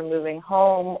of kids are moving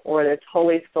home or they're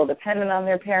totally still dependent on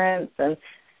their parents, and,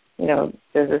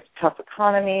 there's this tough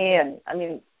economy, and,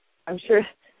 I'm sure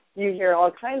you hear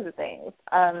all kinds of things.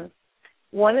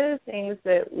 One of the things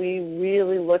that we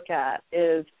really look at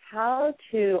is how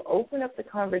to open up the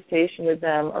conversation with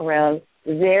them around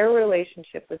their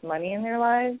relationship with money in their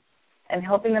lives and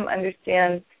helping them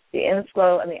understand the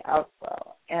inflow and the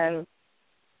outflow. And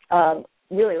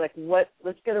really,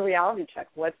 let's get a reality check.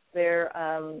 What's their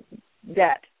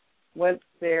debt? What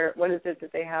is it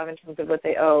that they have in terms of what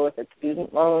they owe, if it's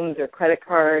student loans or credit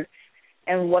card?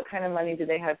 and what kind of money do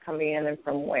they have coming in and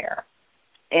from where.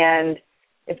 And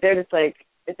if they're just like,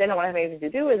 if they don't want to have anything to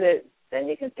do with it, then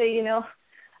you can say,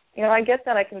 I get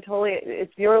that. I can totally,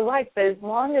 it's your life, but as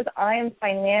long as I am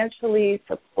financially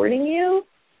supporting you,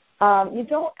 you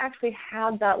don't actually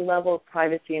have that level of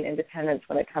privacy and independence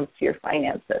when it comes to your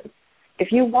finances.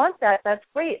 If you want that, that's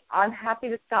great. I'm happy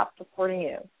to stop supporting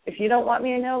you. If you don't want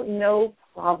me to know, no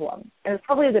problem. And it's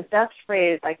probably the best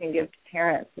phrase I can give to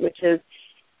parents, which is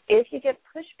if you get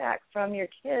pushback from your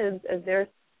kids as they're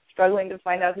struggling to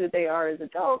find out who they are as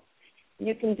adults,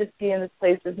 you can just be in this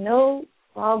place of no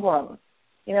problem.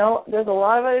 There's a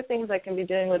lot of other things I can be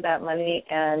doing with that money,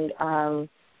 and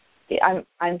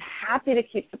I'm happy to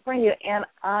keep supporting you, and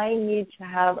I need to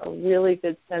have a really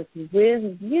good sense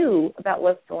with you about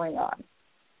what's going on.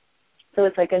 So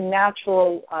it's like a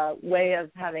natural way of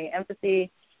having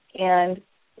empathy and,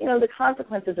 the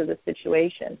consequences of the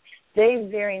situation. They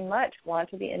very much want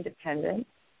to be independent.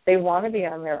 They want to be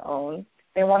on their own.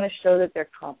 They want to show that they're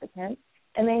competent,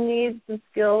 and they need some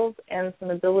skills and some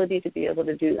ability to be able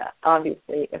to do that,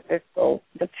 obviously, if they're still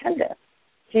dependent.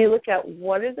 So you look at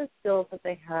what are the skills that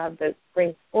they have that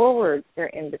bring forward their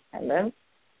independence,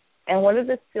 and what are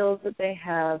the skills that they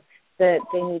have that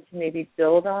they need to maybe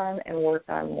build on and work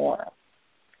on more.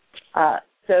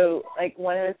 So, like,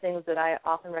 one of the things that I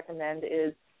often recommend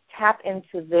is tap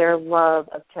into their love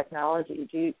of technology.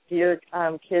 Do your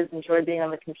kids enjoy being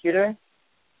on the computer?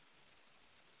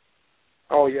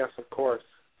 Oh, yes, of course.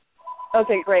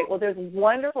 Okay, great. Well, there's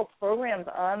wonderful programs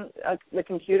on the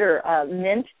computer.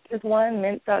 Mint is one,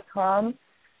 mint.com,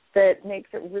 that makes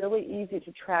it really easy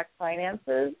to track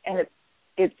finances, and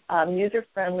it's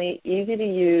user-friendly, easy to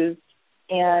use,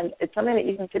 and it's something that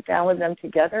you can sit down with them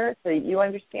together so that you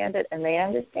understand it and they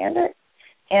understand it,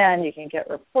 and you can get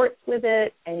reports with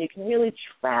it, and you can really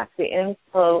track the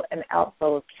inflow and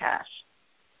outflow of cash.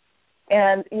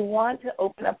 And you want to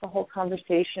open up the whole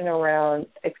conversation around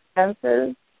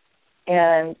expenses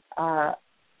and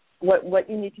what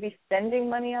you need to be spending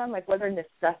money on, like what are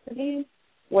necessities,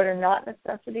 what are not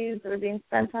necessities that are being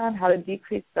spent on, how to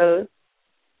decrease those,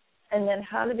 and then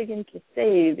how to begin to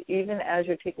save even as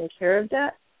you're taking care of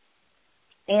debt,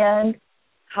 and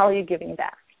how are you giving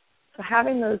back. So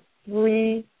having those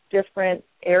three different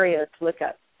areas to look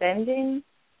at: spending,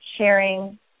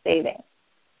 sharing, saving.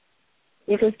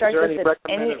 You can start this at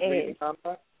any age.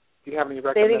 Do you have any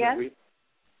recommended reading?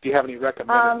 Do you have any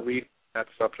recommended reading on that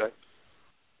subject?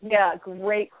 Yeah,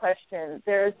 great question.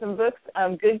 There are some books.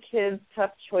 Good Kids,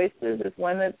 Tough Choices is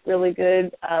one that's really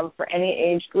good for any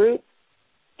age group.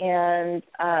 And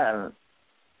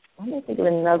let me think of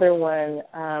another one.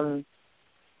 I'm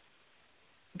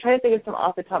trying to think of some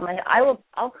off the top of my head.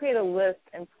 I'll create a list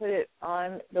and put it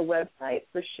on the website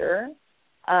for sure.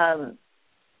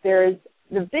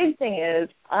 The big thing is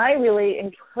I really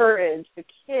encourage the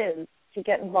kids to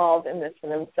get involved in this for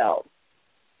themselves.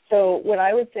 So what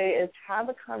I would say is have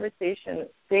a conversation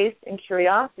based in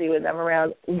curiosity with them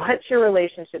around what's your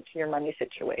relationship to your money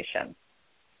situation.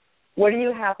 What are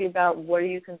you happy about? What are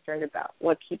you concerned about?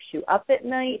 What keeps you up at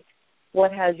night?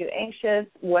 What has you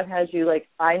anxious? What has you like,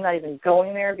 I'm not even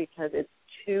going there because it's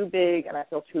too big and I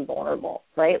feel too vulnerable,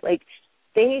 right? Like,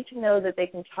 they need to know that they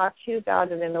can talk to you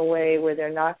about it in a way where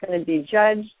they're not going to be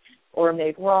judged or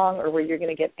made wrong or where you're going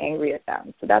to get angry at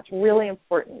them. So that's really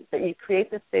important, that you create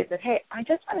this space of, hey, I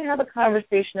just want to have a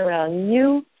conversation around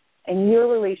you and your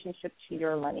relationship to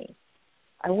your money.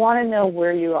 I want to know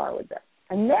where you are with this.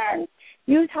 And then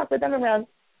you talk with them around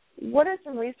what are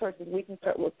some resources we can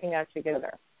start looking at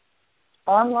together.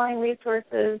 Online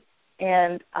resources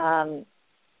and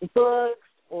books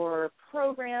or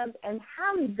programs, and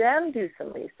have them do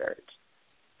some research.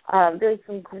 There's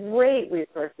some great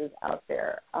resources out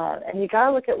there, and you got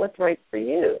to look at what's right for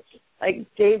you. Like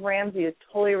Dave Ramsey is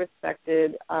totally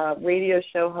respected, radio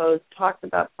show host, talks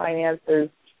about finances,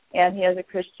 and he has a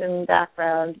Christian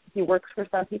background. He works for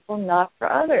some people, not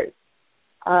for others.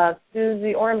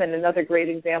 Susie Orman, another great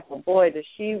example. Boy, does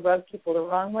she rub people the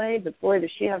wrong way, but boy,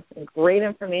 does she have some great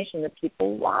information that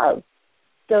people love.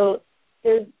 So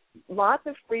there's lots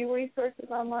of free resources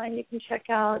online you can check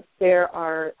out. There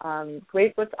are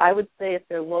great books. I would say if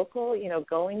they're local,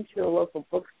 going to a local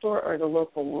bookstore or the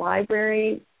local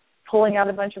library, pulling out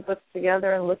a bunch of books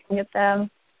together and looking at them,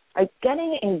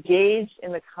 getting engaged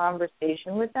in the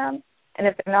conversation with them. And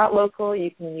if they're not local,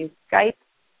 you can use Skype.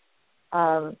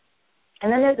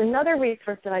 And then there's another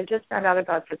resource that I just found out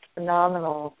about that's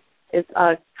phenomenal. It's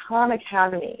Khan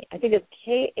Academy. I think it's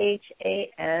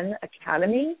KHAN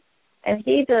Academy. And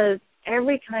he does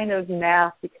every kind of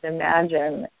math you can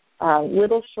imagine,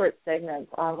 little short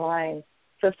segments online.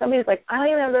 So if somebody's like, I don't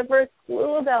even have the first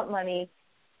clue about money,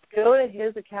 go to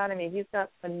his academy. He's got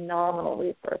phenomenal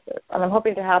resources, and I'm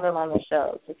hoping to have him on the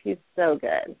show because he's so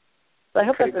good. So I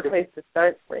hope that's a place to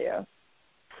start for you.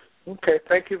 Okay,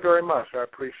 thank you very much. I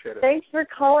appreciate it. Thanks for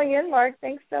calling in, Mark.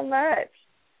 Thanks so much.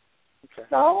 Okay.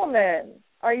 Solomon,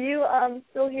 are you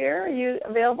still here? Are you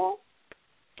available?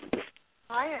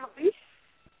 Hi, Abby.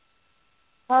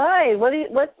 Hi. What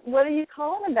are you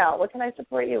calling about? What can I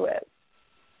support you with?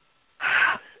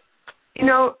 You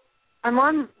know, I'm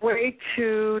on my way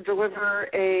to deliver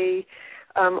a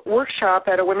workshop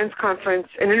at a women's conference,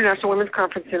 an international women's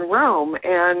conference in Rome,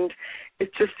 and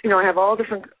it's just, you know, I have all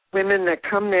different women that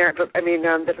come there, that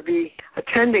will be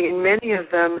attending, and many of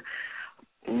them,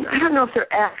 I don't know if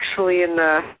they're actually in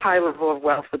the high level of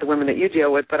wealth with the women that you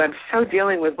deal with, but I'm so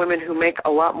dealing with women who make a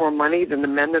lot more money than the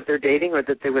men that they're dating or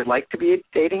that they would like to be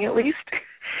dating at least.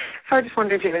 So I just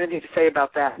wondered if you have anything to say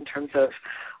about that in terms of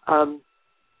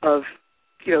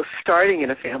you know, starting in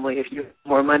a family if you have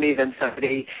more money than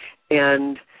somebody,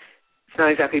 and it's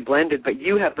not exactly blended, but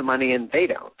you have the money and they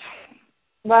don't.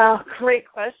 Wow, great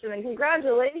question, and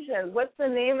congratulations. What's the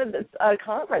name of this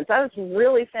conference? That was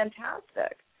really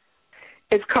fantastic.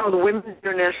 It's called Women's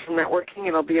International Networking, and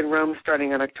it'll be in Rome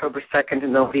starting on October 2nd,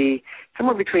 and there'll be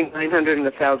somewhere between 900 and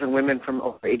 1,000 women from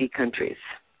over 80 countries.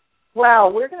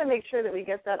 Wow, we're going to make sure that we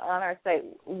get that on our site,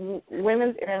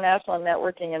 Women's International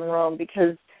Networking in Rome,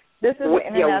 because this is an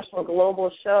international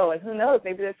global show, and who knows,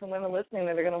 maybe there's some women listening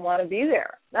that are going to want to be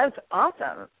there. That's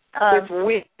awesome.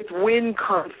 It's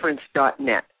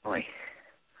winconference.net.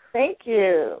 Thank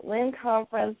you,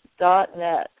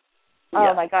 winconference.net.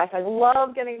 Oh, my gosh, I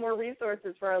love getting more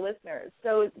resources for our listeners.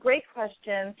 So great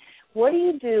question. What do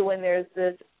you do when there's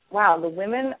this, wow, the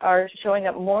women are showing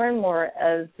up more and more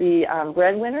as the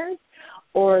breadwinners,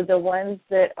 or the ones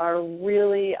that are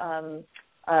really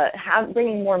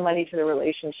bringing more money to the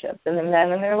relationship than the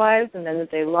men in their lives, the men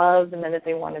that they love, the men that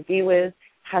they want to be with?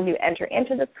 How do you enter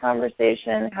into this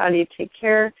conversation? How do you take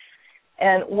care?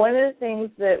 And one of the things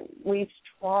that we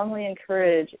strongly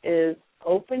encourage is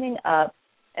opening up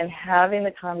and having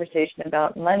the conversation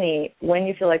about money when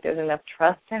you feel like there's enough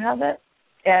trust to have it.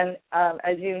 And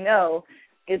as you know,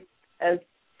 it's as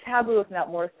taboo, if not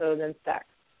more so, than sex.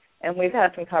 And we've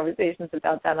had some conversations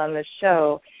about that on this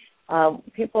show.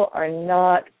 People are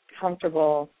not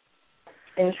comfortable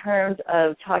in terms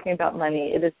of talking about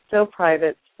money. It is so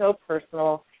private, so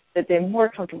personal, that they're more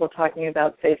comfortable talking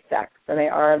about, say, sex than they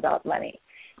are about money.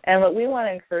 And what we want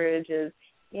to encourage is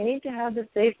you need to have the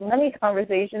safe money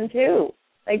conversation too.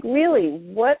 Like, really,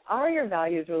 what are your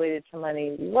values related to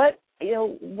money? What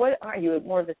are you,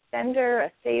 more of a spender,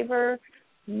 a saver?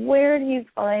 Where do you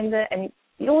find that? And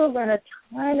you will learn a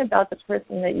ton about the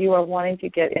person that you are wanting to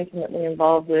get intimately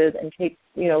involved with and create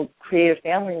a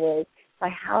family with by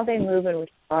how they move and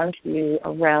respond to you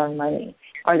around money.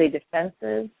 Are they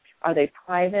defensive? Are they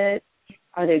private?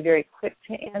 Are they very quick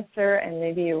to answer? And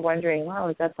maybe you're wondering, wow,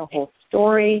 is that the whole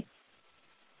story?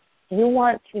 You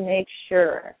want to make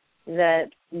sure that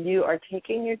you are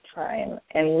taking your time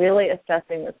and really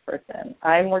assessing this person.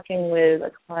 I'm working with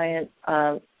a client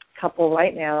couple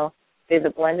right now. They have a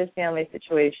blended family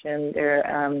situation. They're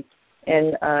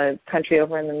in a country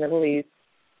over in the Middle East,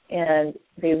 and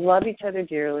they love each other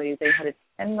dearly. They had a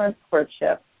 10-month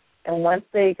courtship, and once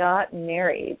they got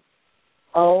married,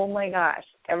 oh, my gosh,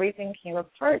 everything came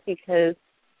apart because,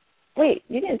 wait,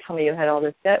 you didn't tell me you had all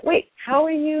this debt. Wait, how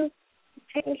are you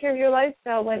taking care of your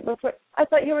lifestyle before? I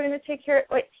thought you were going to take care of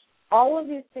it. Wait, all of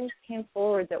these things came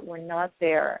forward that were not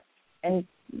there. And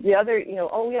the other,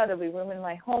 there'll be room in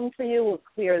my home for you. We'll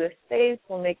clear the space.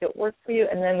 We'll make it work for you.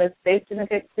 And then the space didn't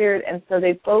get cleared. And so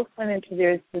they both went into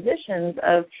their positions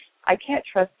of, I can't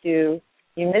trust you.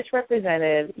 You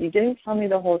misrepresented. You didn't tell me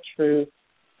the whole truth.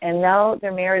 And now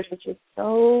their marriage, which is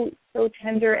so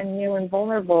tender and new and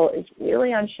vulnerable, is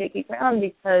really on shaky ground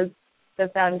because the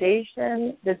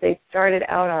foundation that they started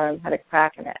out on had a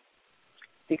crack in it,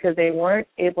 because they weren't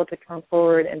able to come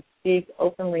forward and speak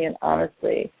openly and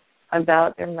honestly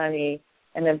about their money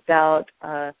and about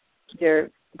their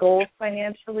goals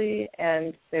financially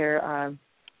and their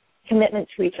commitment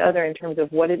to each other in terms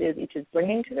of what it is each is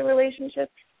bringing to the relationship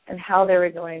and how they were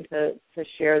going to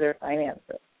share their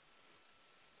finances.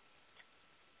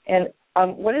 And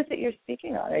what is it you're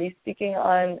speaking on? Are you speaking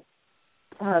on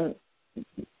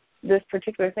this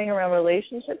particular thing around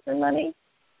relationships and money?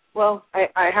 Well,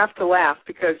 I have to laugh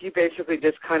because you basically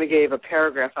just kind of gave a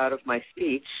paragraph out of my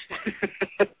speech.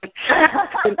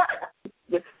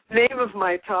 The name of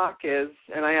my talk is,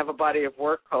 and I have a body of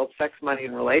work called Sex, Money,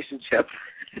 and Relationship.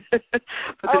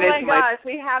 Oh, my gosh,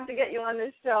 we have to get you on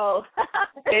this show.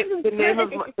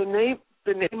 The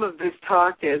the name of this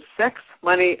talk is Sex,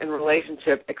 Money, and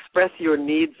Relationship, Express Your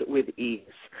Needs with Ease.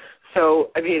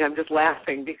 So, I mean, I'm just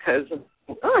laughing because,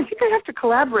 I think I have to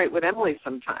collaborate with Emily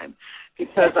sometime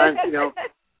because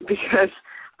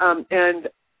and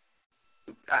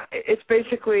it's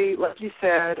basically, like you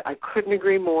said, I couldn't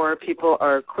agree more. People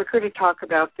are quicker to talk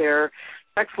about their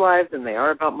sex lives than they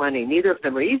are about money. Neither of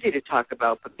them are easy to talk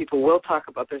about, but people will talk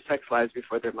about their sex lives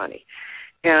before their money.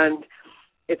 And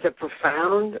it's a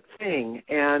profound thing,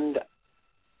 and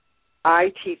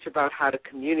I teach about how to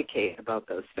communicate about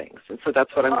those things. And so that's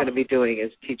what I'm going to be doing,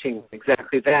 is teaching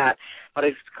exactly that. But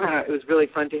it was really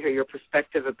fun to hear your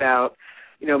perspective about,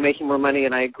 making more money,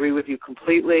 and I agree with you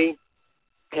completely.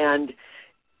 And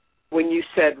when you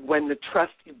said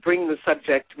you bring the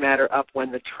subject matter up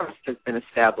when the trust has been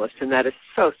established, and that is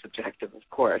so subjective, of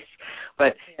course.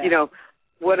 But,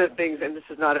 one of the things, and this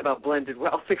is not about blended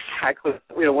wealth exactly,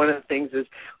 one of the things is,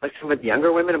 like, some of the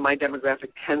younger women, and my demographic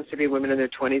tends to be women in their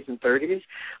 20s and 30s,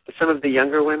 but some of the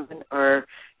younger women are,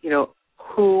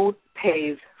 who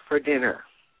pays for dinner?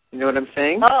 You know what I'm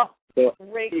saying? Oh, so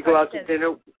great you question. go out to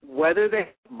dinner, whether they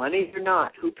have money or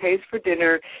not, who pays for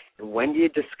dinner, and when do you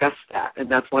discuss that? And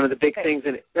that's one of the big things.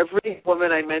 And every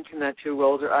woman I mention that to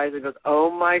rolls her eyes and goes, oh,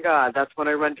 my God, that's when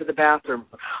I run to the bathroom.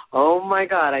 Oh, my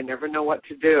God, I never know what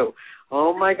to do.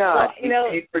 Oh, my God, he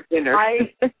paid for dinner.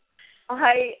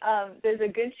 There's a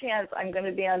good chance I'm going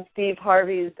to be on Steve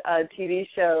Harvey's TV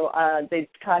show. They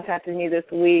contacted me this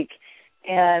week,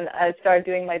 and I started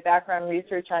doing my background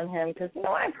research on him because,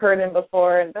 I've heard him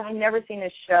before, but I've never seen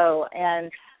his show. And,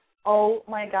 oh,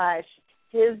 my gosh,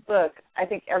 his book, I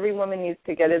think every woman needs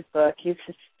to get his book. He's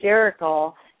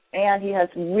hysterical, and he has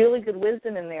really good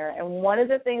wisdom in there. And one of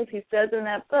the things he says in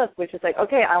that book, which is like,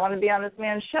 okay, I want to be on this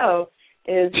man's show,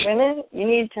 is women, you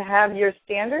need to have your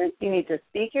standards, you need to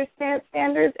speak your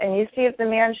standards, and you see if the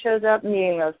man shows up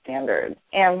meeting those standards.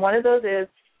 And one of those is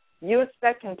you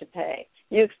expect him to pay.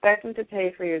 You expect him to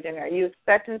pay for your dinner. You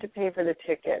expect him to pay for the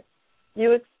ticket.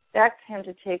 You expect him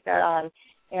to take that on.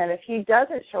 And if he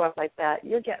doesn't show up like that,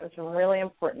 you're getting some really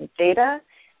important data.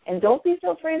 And don't be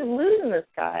so afraid of losing this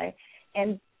guy.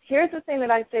 And here's the thing that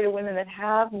I say to women that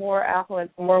have more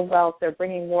affluence, more wealth, they're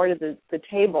bringing more to the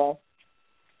table.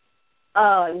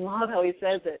 Oh, I love how he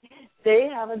says it. They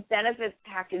have a benefits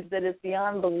package that is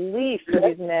beyond belief for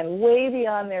these men, way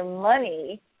beyond their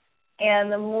money. And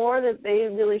the more that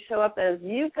they really show up as,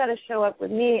 you've got to show up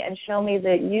with me and show me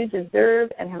that you deserve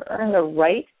and have earned the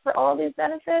right for all these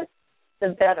benefits,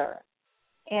 the better.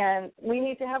 And we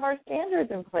need to have our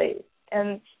standards in place.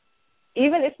 And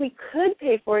even if we could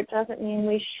pay for it, doesn't mean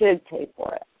we should pay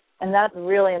for it. And that's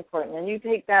really important. And you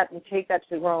take that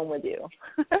to Rome with you.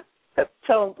 That's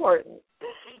so important.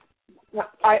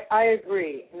 I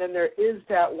agree. And then there is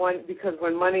that one, because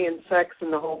when money and sex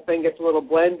and the whole thing gets a little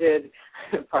blended,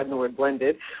 pardon the word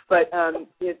blended, but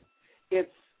it's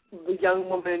the young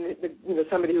woman,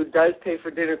 somebody who does pay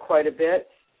for dinner quite a bit,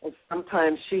 and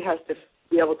sometimes she has to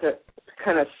be able to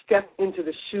kind of step into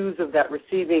the shoes of that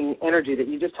receiving energy that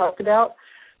you just talked about,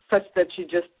 such that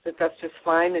that's just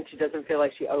fine, and she doesn't feel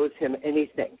like she owes him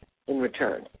anything in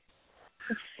return.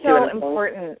 It's so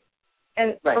important.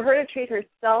 And for her to treat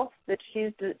herself, that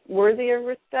she's worthy of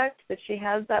respect, that she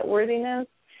has that worthiness.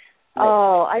 Right.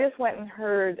 Oh, I just went and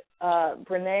heard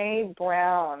Brene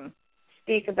Brown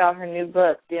speak about her new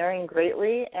book, Daring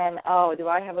Greatly, and do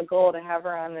I have a goal to have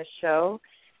her on this show?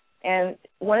 And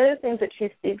one of the things that she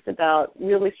speaks about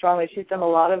really strongly, she's done a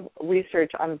lot of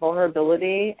research on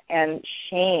vulnerability and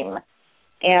shame.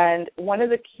 And one of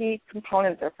the key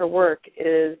components of her work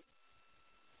is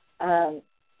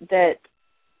that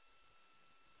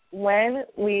when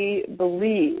we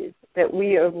believe that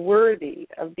we are worthy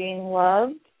of being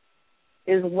loved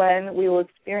is when we will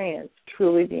experience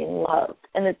truly being loved.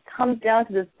 And it comes down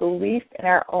to this belief in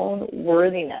our own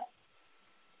worthiness.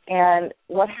 And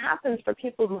what happens for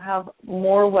people who have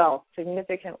more wealth,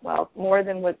 significant wealth, more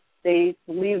than what they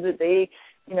believe that they,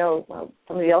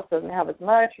 somebody else doesn't have as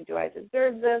much, or do I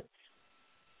deserve this?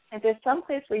 If there's some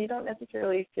place where you don't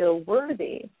necessarily feel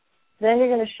worthy, then you're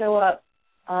going to show up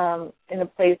in a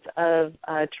place of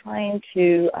trying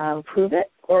to prove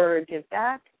it or give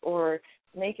back or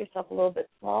make yourself a little bit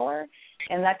smaller.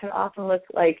 And that can often look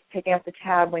like picking up the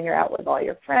tab when you're out with all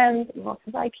your friends, well,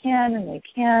 because I can and they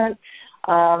can't,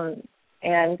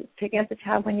 and picking up the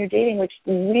tab when you're dating, which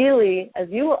really, as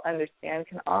you will understand,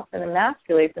 can often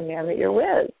emasculate the man that you're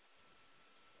with.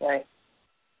 Right.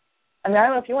 I mean, I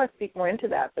don't know if you want to speak more into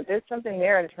that, but there's something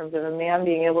there in terms of a man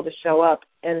being able to show up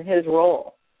in his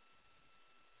role.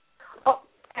 Oh,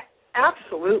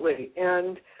 absolutely.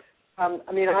 And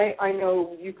I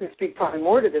know you can speak probably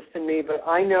more to this than me, but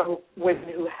I know women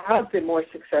who have been more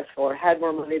successful or had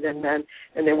more money than men,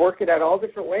 and they work it out all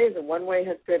different ways. And one way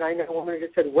has been, I know a woman who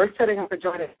just said, we're setting up a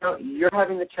joint account, you're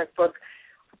having the checkbook.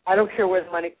 I don't care where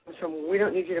the money comes from. We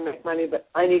don't need you to make money, but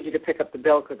I need you to pick up the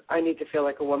bill because I need to feel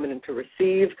like a woman and to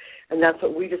receive. And that's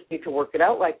what we just need to work it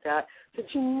out like that. So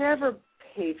she never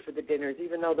paid for the dinners,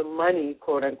 even though the money,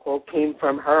 quote unquote, came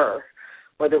from her.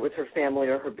 Whether it was her family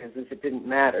or her business, it didn't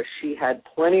matter. She had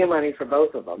plenty of money for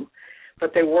both of them,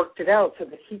 but they worked it out so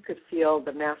that he could feel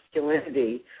the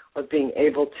masculinity of being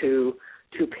able to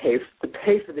pay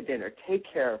for the dinner, take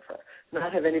care of her,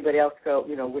 not have anybody else go,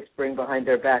 whispering behind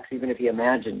their backs, even if he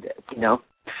imagined it,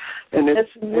 And that's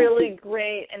really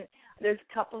great. And there's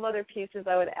a couple of other pieces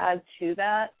I would add to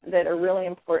that are really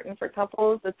important for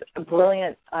couples. It's a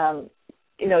brilliant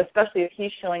especially if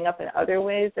he's showing up in other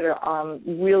ways that are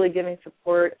really giving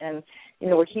support, and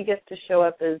where he gets to show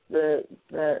up as the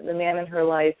man in her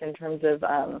life in terms of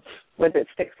whether it's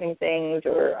fixing things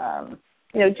or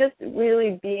just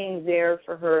really being there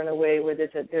for her in a way where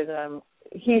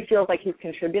he feels like he's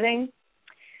contributing.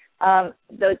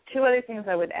 The two other things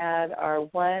I would add are,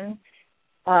 one,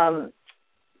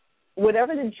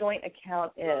 whatever the joint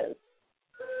account is,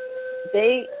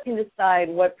 they can decide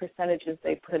what percentages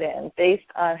they put in based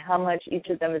on how much each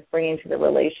of them is bringing to the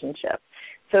relationship.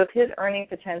 So if his earning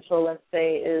potential, let's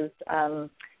say, is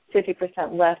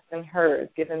 50% less than hers,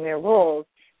 given their roles,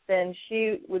 then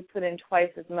she would put in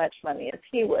twice as much money as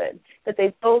he would. But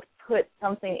they both put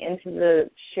something into the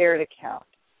shared account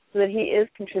so that he is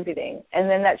contributing. And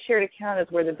then that shared account is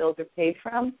where the bills are paid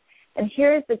from. And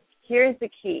here's the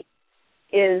key,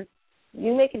 is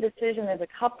you make a decision as a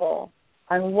couple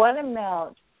on what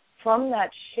amount from that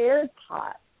shared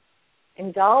pot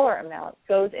in dollar amount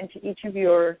goes into each of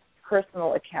your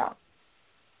personal accounts.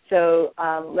 So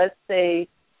let's say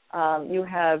you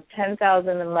have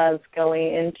 $10,000 a month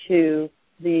going into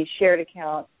the shared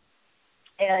account,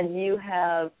 and you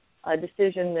have a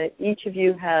decision that each of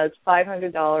you has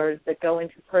 $500 that go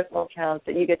into personal accounts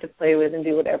that you get to play with and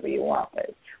do whatever you want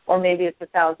with. Or maybe it's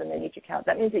 $1,000 in each account.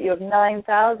 That means that you have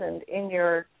 $9,000 in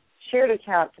your shared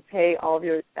account to pay all of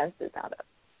your expenses out of.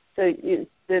 So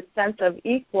the sense of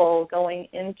equal going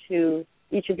into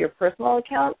each of your personal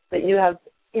accounts, that you have,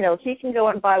 he can go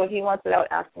and buy what he wants without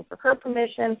asking for her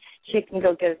permission. She can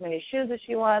go get as many shoes as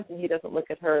she wants, and he doesn't look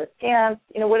at her askance,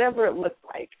 whatever it looks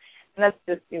like. And that's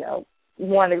just,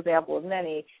 one example of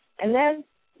many. And then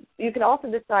you can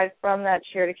also decide from that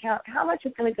shared account how much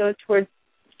is going to go towards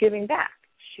giving back,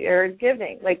 shared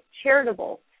giving, like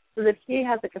charitable, so that he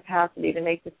has the capacity to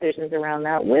make decisions around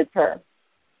that with her.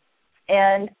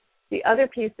 And the other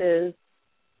piece is,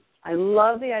 I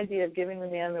love the idea of giving the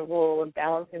man the role of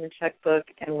balancing the checkbook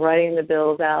and writing the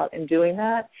bills out and doing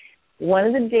that. One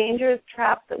of the dangerous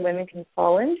traps that women can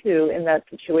fall into in that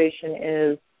situation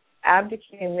is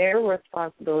abdicating their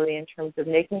responsibility in terms of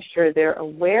making sure they're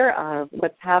aware of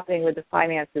what's happening with the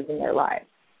finances in their lives.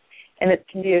 And it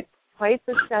can be quite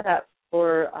the setup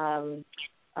for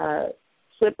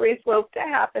slippery slope to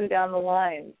happen down the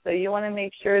line. So you want to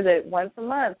make sure that once a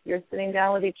month you're sitting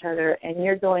down with each other and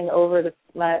you're going over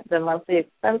the monthly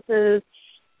expenses,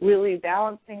 really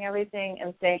balancing everything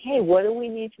and saying, hey, what do we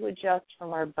need to adjust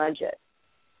from our budget?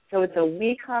 So it's a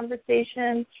we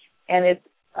conversation, and it's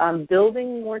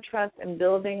building more trust and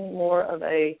building more of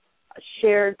a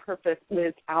shared purpose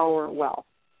with our wealth.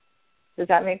 Does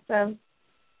that make sense?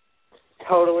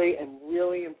 Totally, and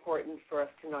really important for us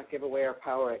to not give away our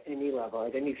power at any level,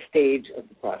 at any stage of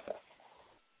the process.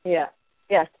 Yeah,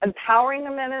 yes, empowering the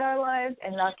men in our lives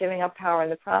and not giving up power in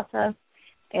the process,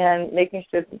 and making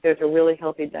sure that there's a really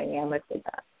healthy dynamic with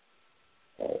that.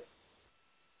 Okay.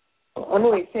 Well,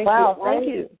 Emily, thank you. Wow, thank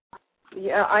you.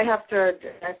 Yeah, I have to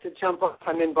jump off.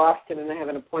 I'm in Boston, and I have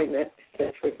an appointment.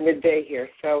 It's midday here,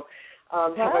 so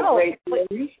have a great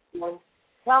day.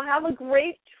 Well, have a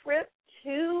great trip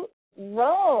to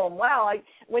Rome. Wow.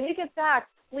 When you get back,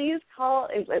 please call.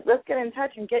 Let's get in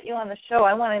touch and get you on the show.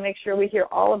 I want to make sure we hear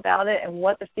all about it and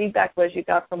what the feedback was you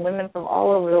got from women from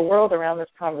all over the world around this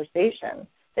conversation.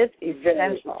 It's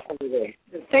essential.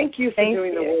 Thank you for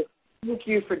doing the work. Thank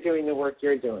you for doing the work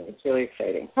you're doing. It's really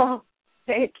exciting. Oh,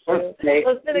 thank you. Well,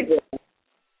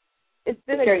 it's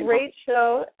been a great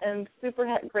show, and super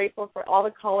grateful for all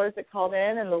the callers that called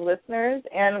in and the listeners.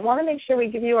 And I want to make sure we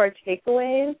give you our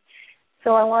takeaways.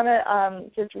 So I want to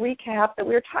just recap that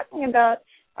we were talking about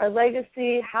our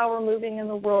legacy, how we're moving in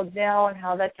the world now, and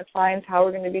how that defines how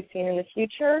we're going to be seen in the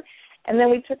future. And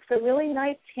then we took some really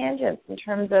nice tangents in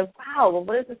terms of, wow, well,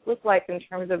 what does this look like in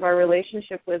terms of our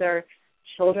relationship with our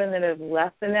children that have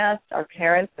left the nest, our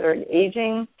parents that are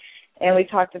aging, And we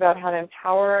talked about how to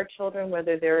empower our children,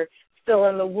 whether they're still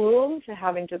in the womb to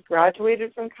having just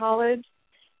graduated from college.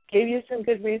 Gave you some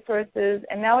good resources.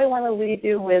 And now I want to leave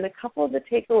you with a couple of the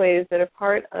takeaways that are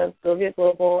part of Sylvia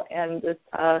Global and this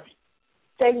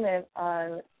segment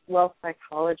on wealth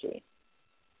psychology.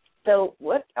 So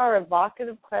what our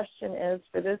evocative question is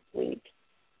for this week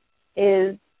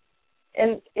is,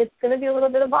 and it's going to be a little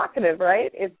bit evocative,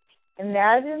 right? It's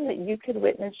imagine that you could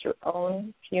witness your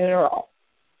own funeral.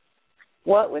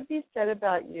 What would be said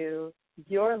about you,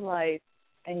 your life,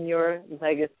 and your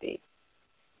legacy?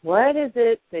 What is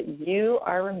it that you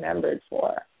are remembered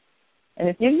for? And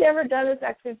if you've never done this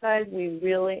exercise, we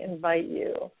really invite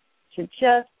you to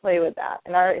just play with that.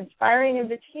 And our inspiring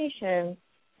invitation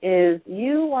is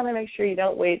you want to make sure you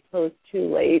don't wait till it's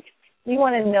too late. You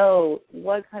want to know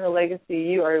what kind of legacy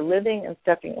you are living and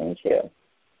stepping into.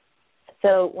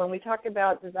 So when we talk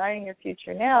about designing your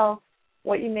future now,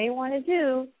 what you may want to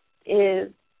do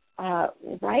is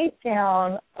write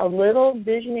down a little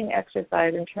visioning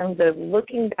exercise in terms of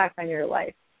looking back on your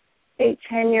life. Think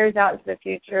 10 years out into the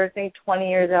future, think 20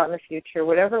 years out in the future,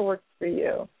 whatever works for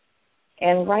you.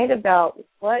 And write about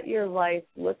what your life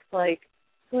looks like,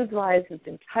 whose lives have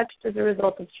been touched as a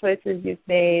result of choices you've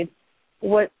made,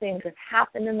 what things have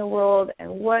happened in the world, and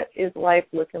what is life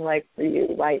looking like for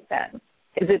you right then.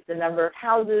 Is it the number of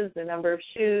houses, the number of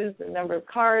shoes, the number of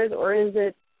cars, or is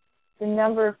it the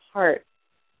number of hearts,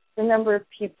 the number of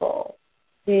people,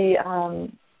 the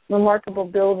remarkable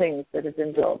buildings that have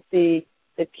been built, the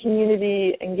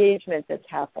community engagement that's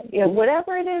happened? You know,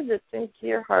 whatever it is that sings to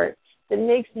your heart that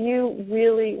makes you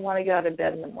really want to get out of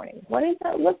bed in the morning. What does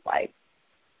that look like?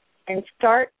 And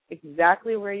start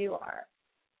exactly where you are.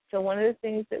 So one of the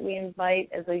things that we invite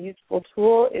as a useful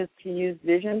tool is to use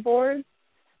vision boards.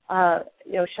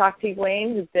 Shakti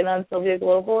Gwain, who's been on Sylvia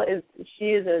Global, she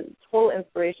is a total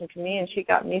inspiration to me, and she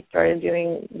got me started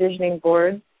doing visioning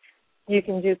boards. You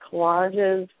can do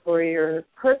collages for your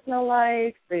personal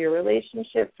life, for your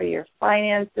relationship, for your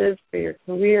finances, for your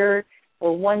career,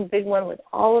 or one big one with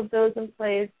all of those in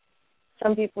place.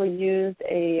 Some people use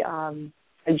a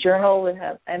journal that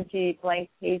have empty blank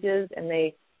pages, and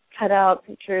they cut out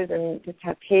pictures and just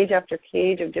have page after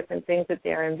page of different things that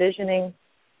they are envisioning.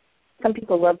 Some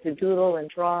people love to doodle and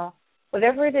draw.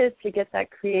 Whatever it is to get that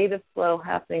creative flow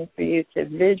happening for you to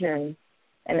vision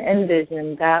and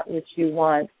envision that which you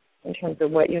want in terms of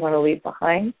what you want to leave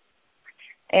behind.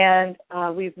 And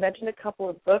we've mentioned a couple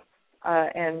of books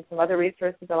and some other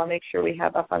resources that I'll make sure we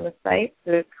have up on the site.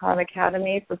 There's Khan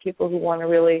Academy for people who want to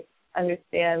really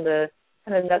understand the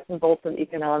kind of nuts and bolts of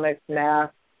economics, math,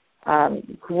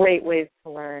 great ways to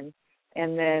learn.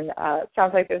 And then it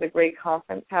sounds like there's a great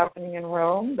conference happening in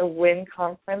Rome, the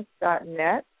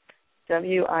winconference.net,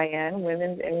 WIN,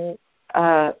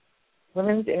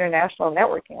 Women's International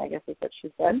Networking, I guess is what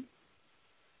she said.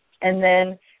 And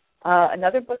then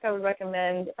another book I would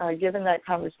recommend, given that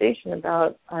conversation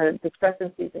about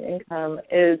discrepancies in income,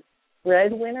 is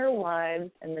Breadwinner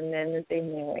Wives and the Men That They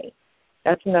Marry.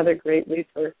 That's another great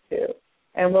resource, too.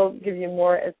 And we'll give you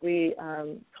more as we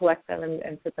collect them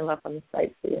and put them up on the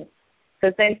site for you. So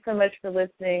thanks so much for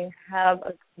listening. Have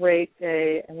a great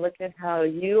day, and look at how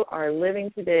you are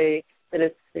living today that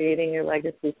is creating your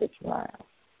legacy for tomorrow.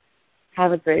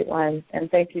 Have a great one, and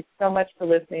thank you so much for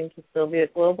listening to Sylvia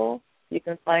Global. You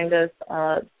can find us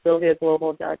at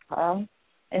sylviaglobal.com,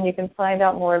 and you can find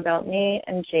out more about me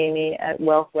and Jamie at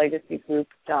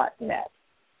wealthlegacygroup.net.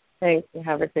 Thanks, and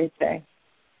have a great day.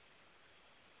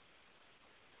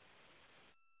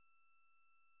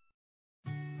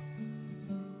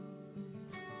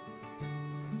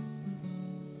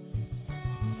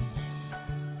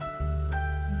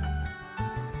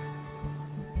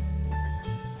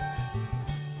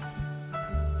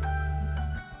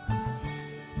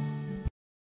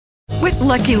 With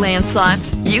Lucky Land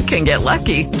Slots, you can get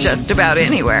lucky just about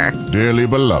anywhere. Dearly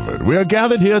beloved, we are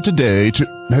gathered here today to...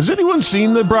 Has anyone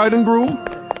seen the bride and groom?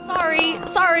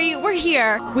 Sorry, we're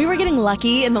here. We were getting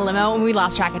lucky in the limo and we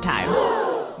lost track of time.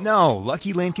 No,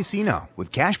 Lucky Land Casino,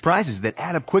 with cash prizes that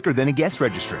add up quicker than a guest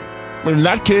registry. In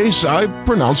that case, I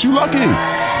pronounce you lucky.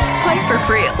 Play for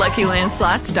free at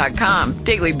LuckyLandSlots.com.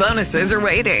 Daily bonuses are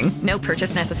waiting. No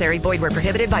purchase necessary. Void where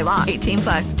prohibited by law.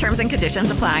 18+. Terms and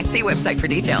conditions apply. See website for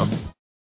details.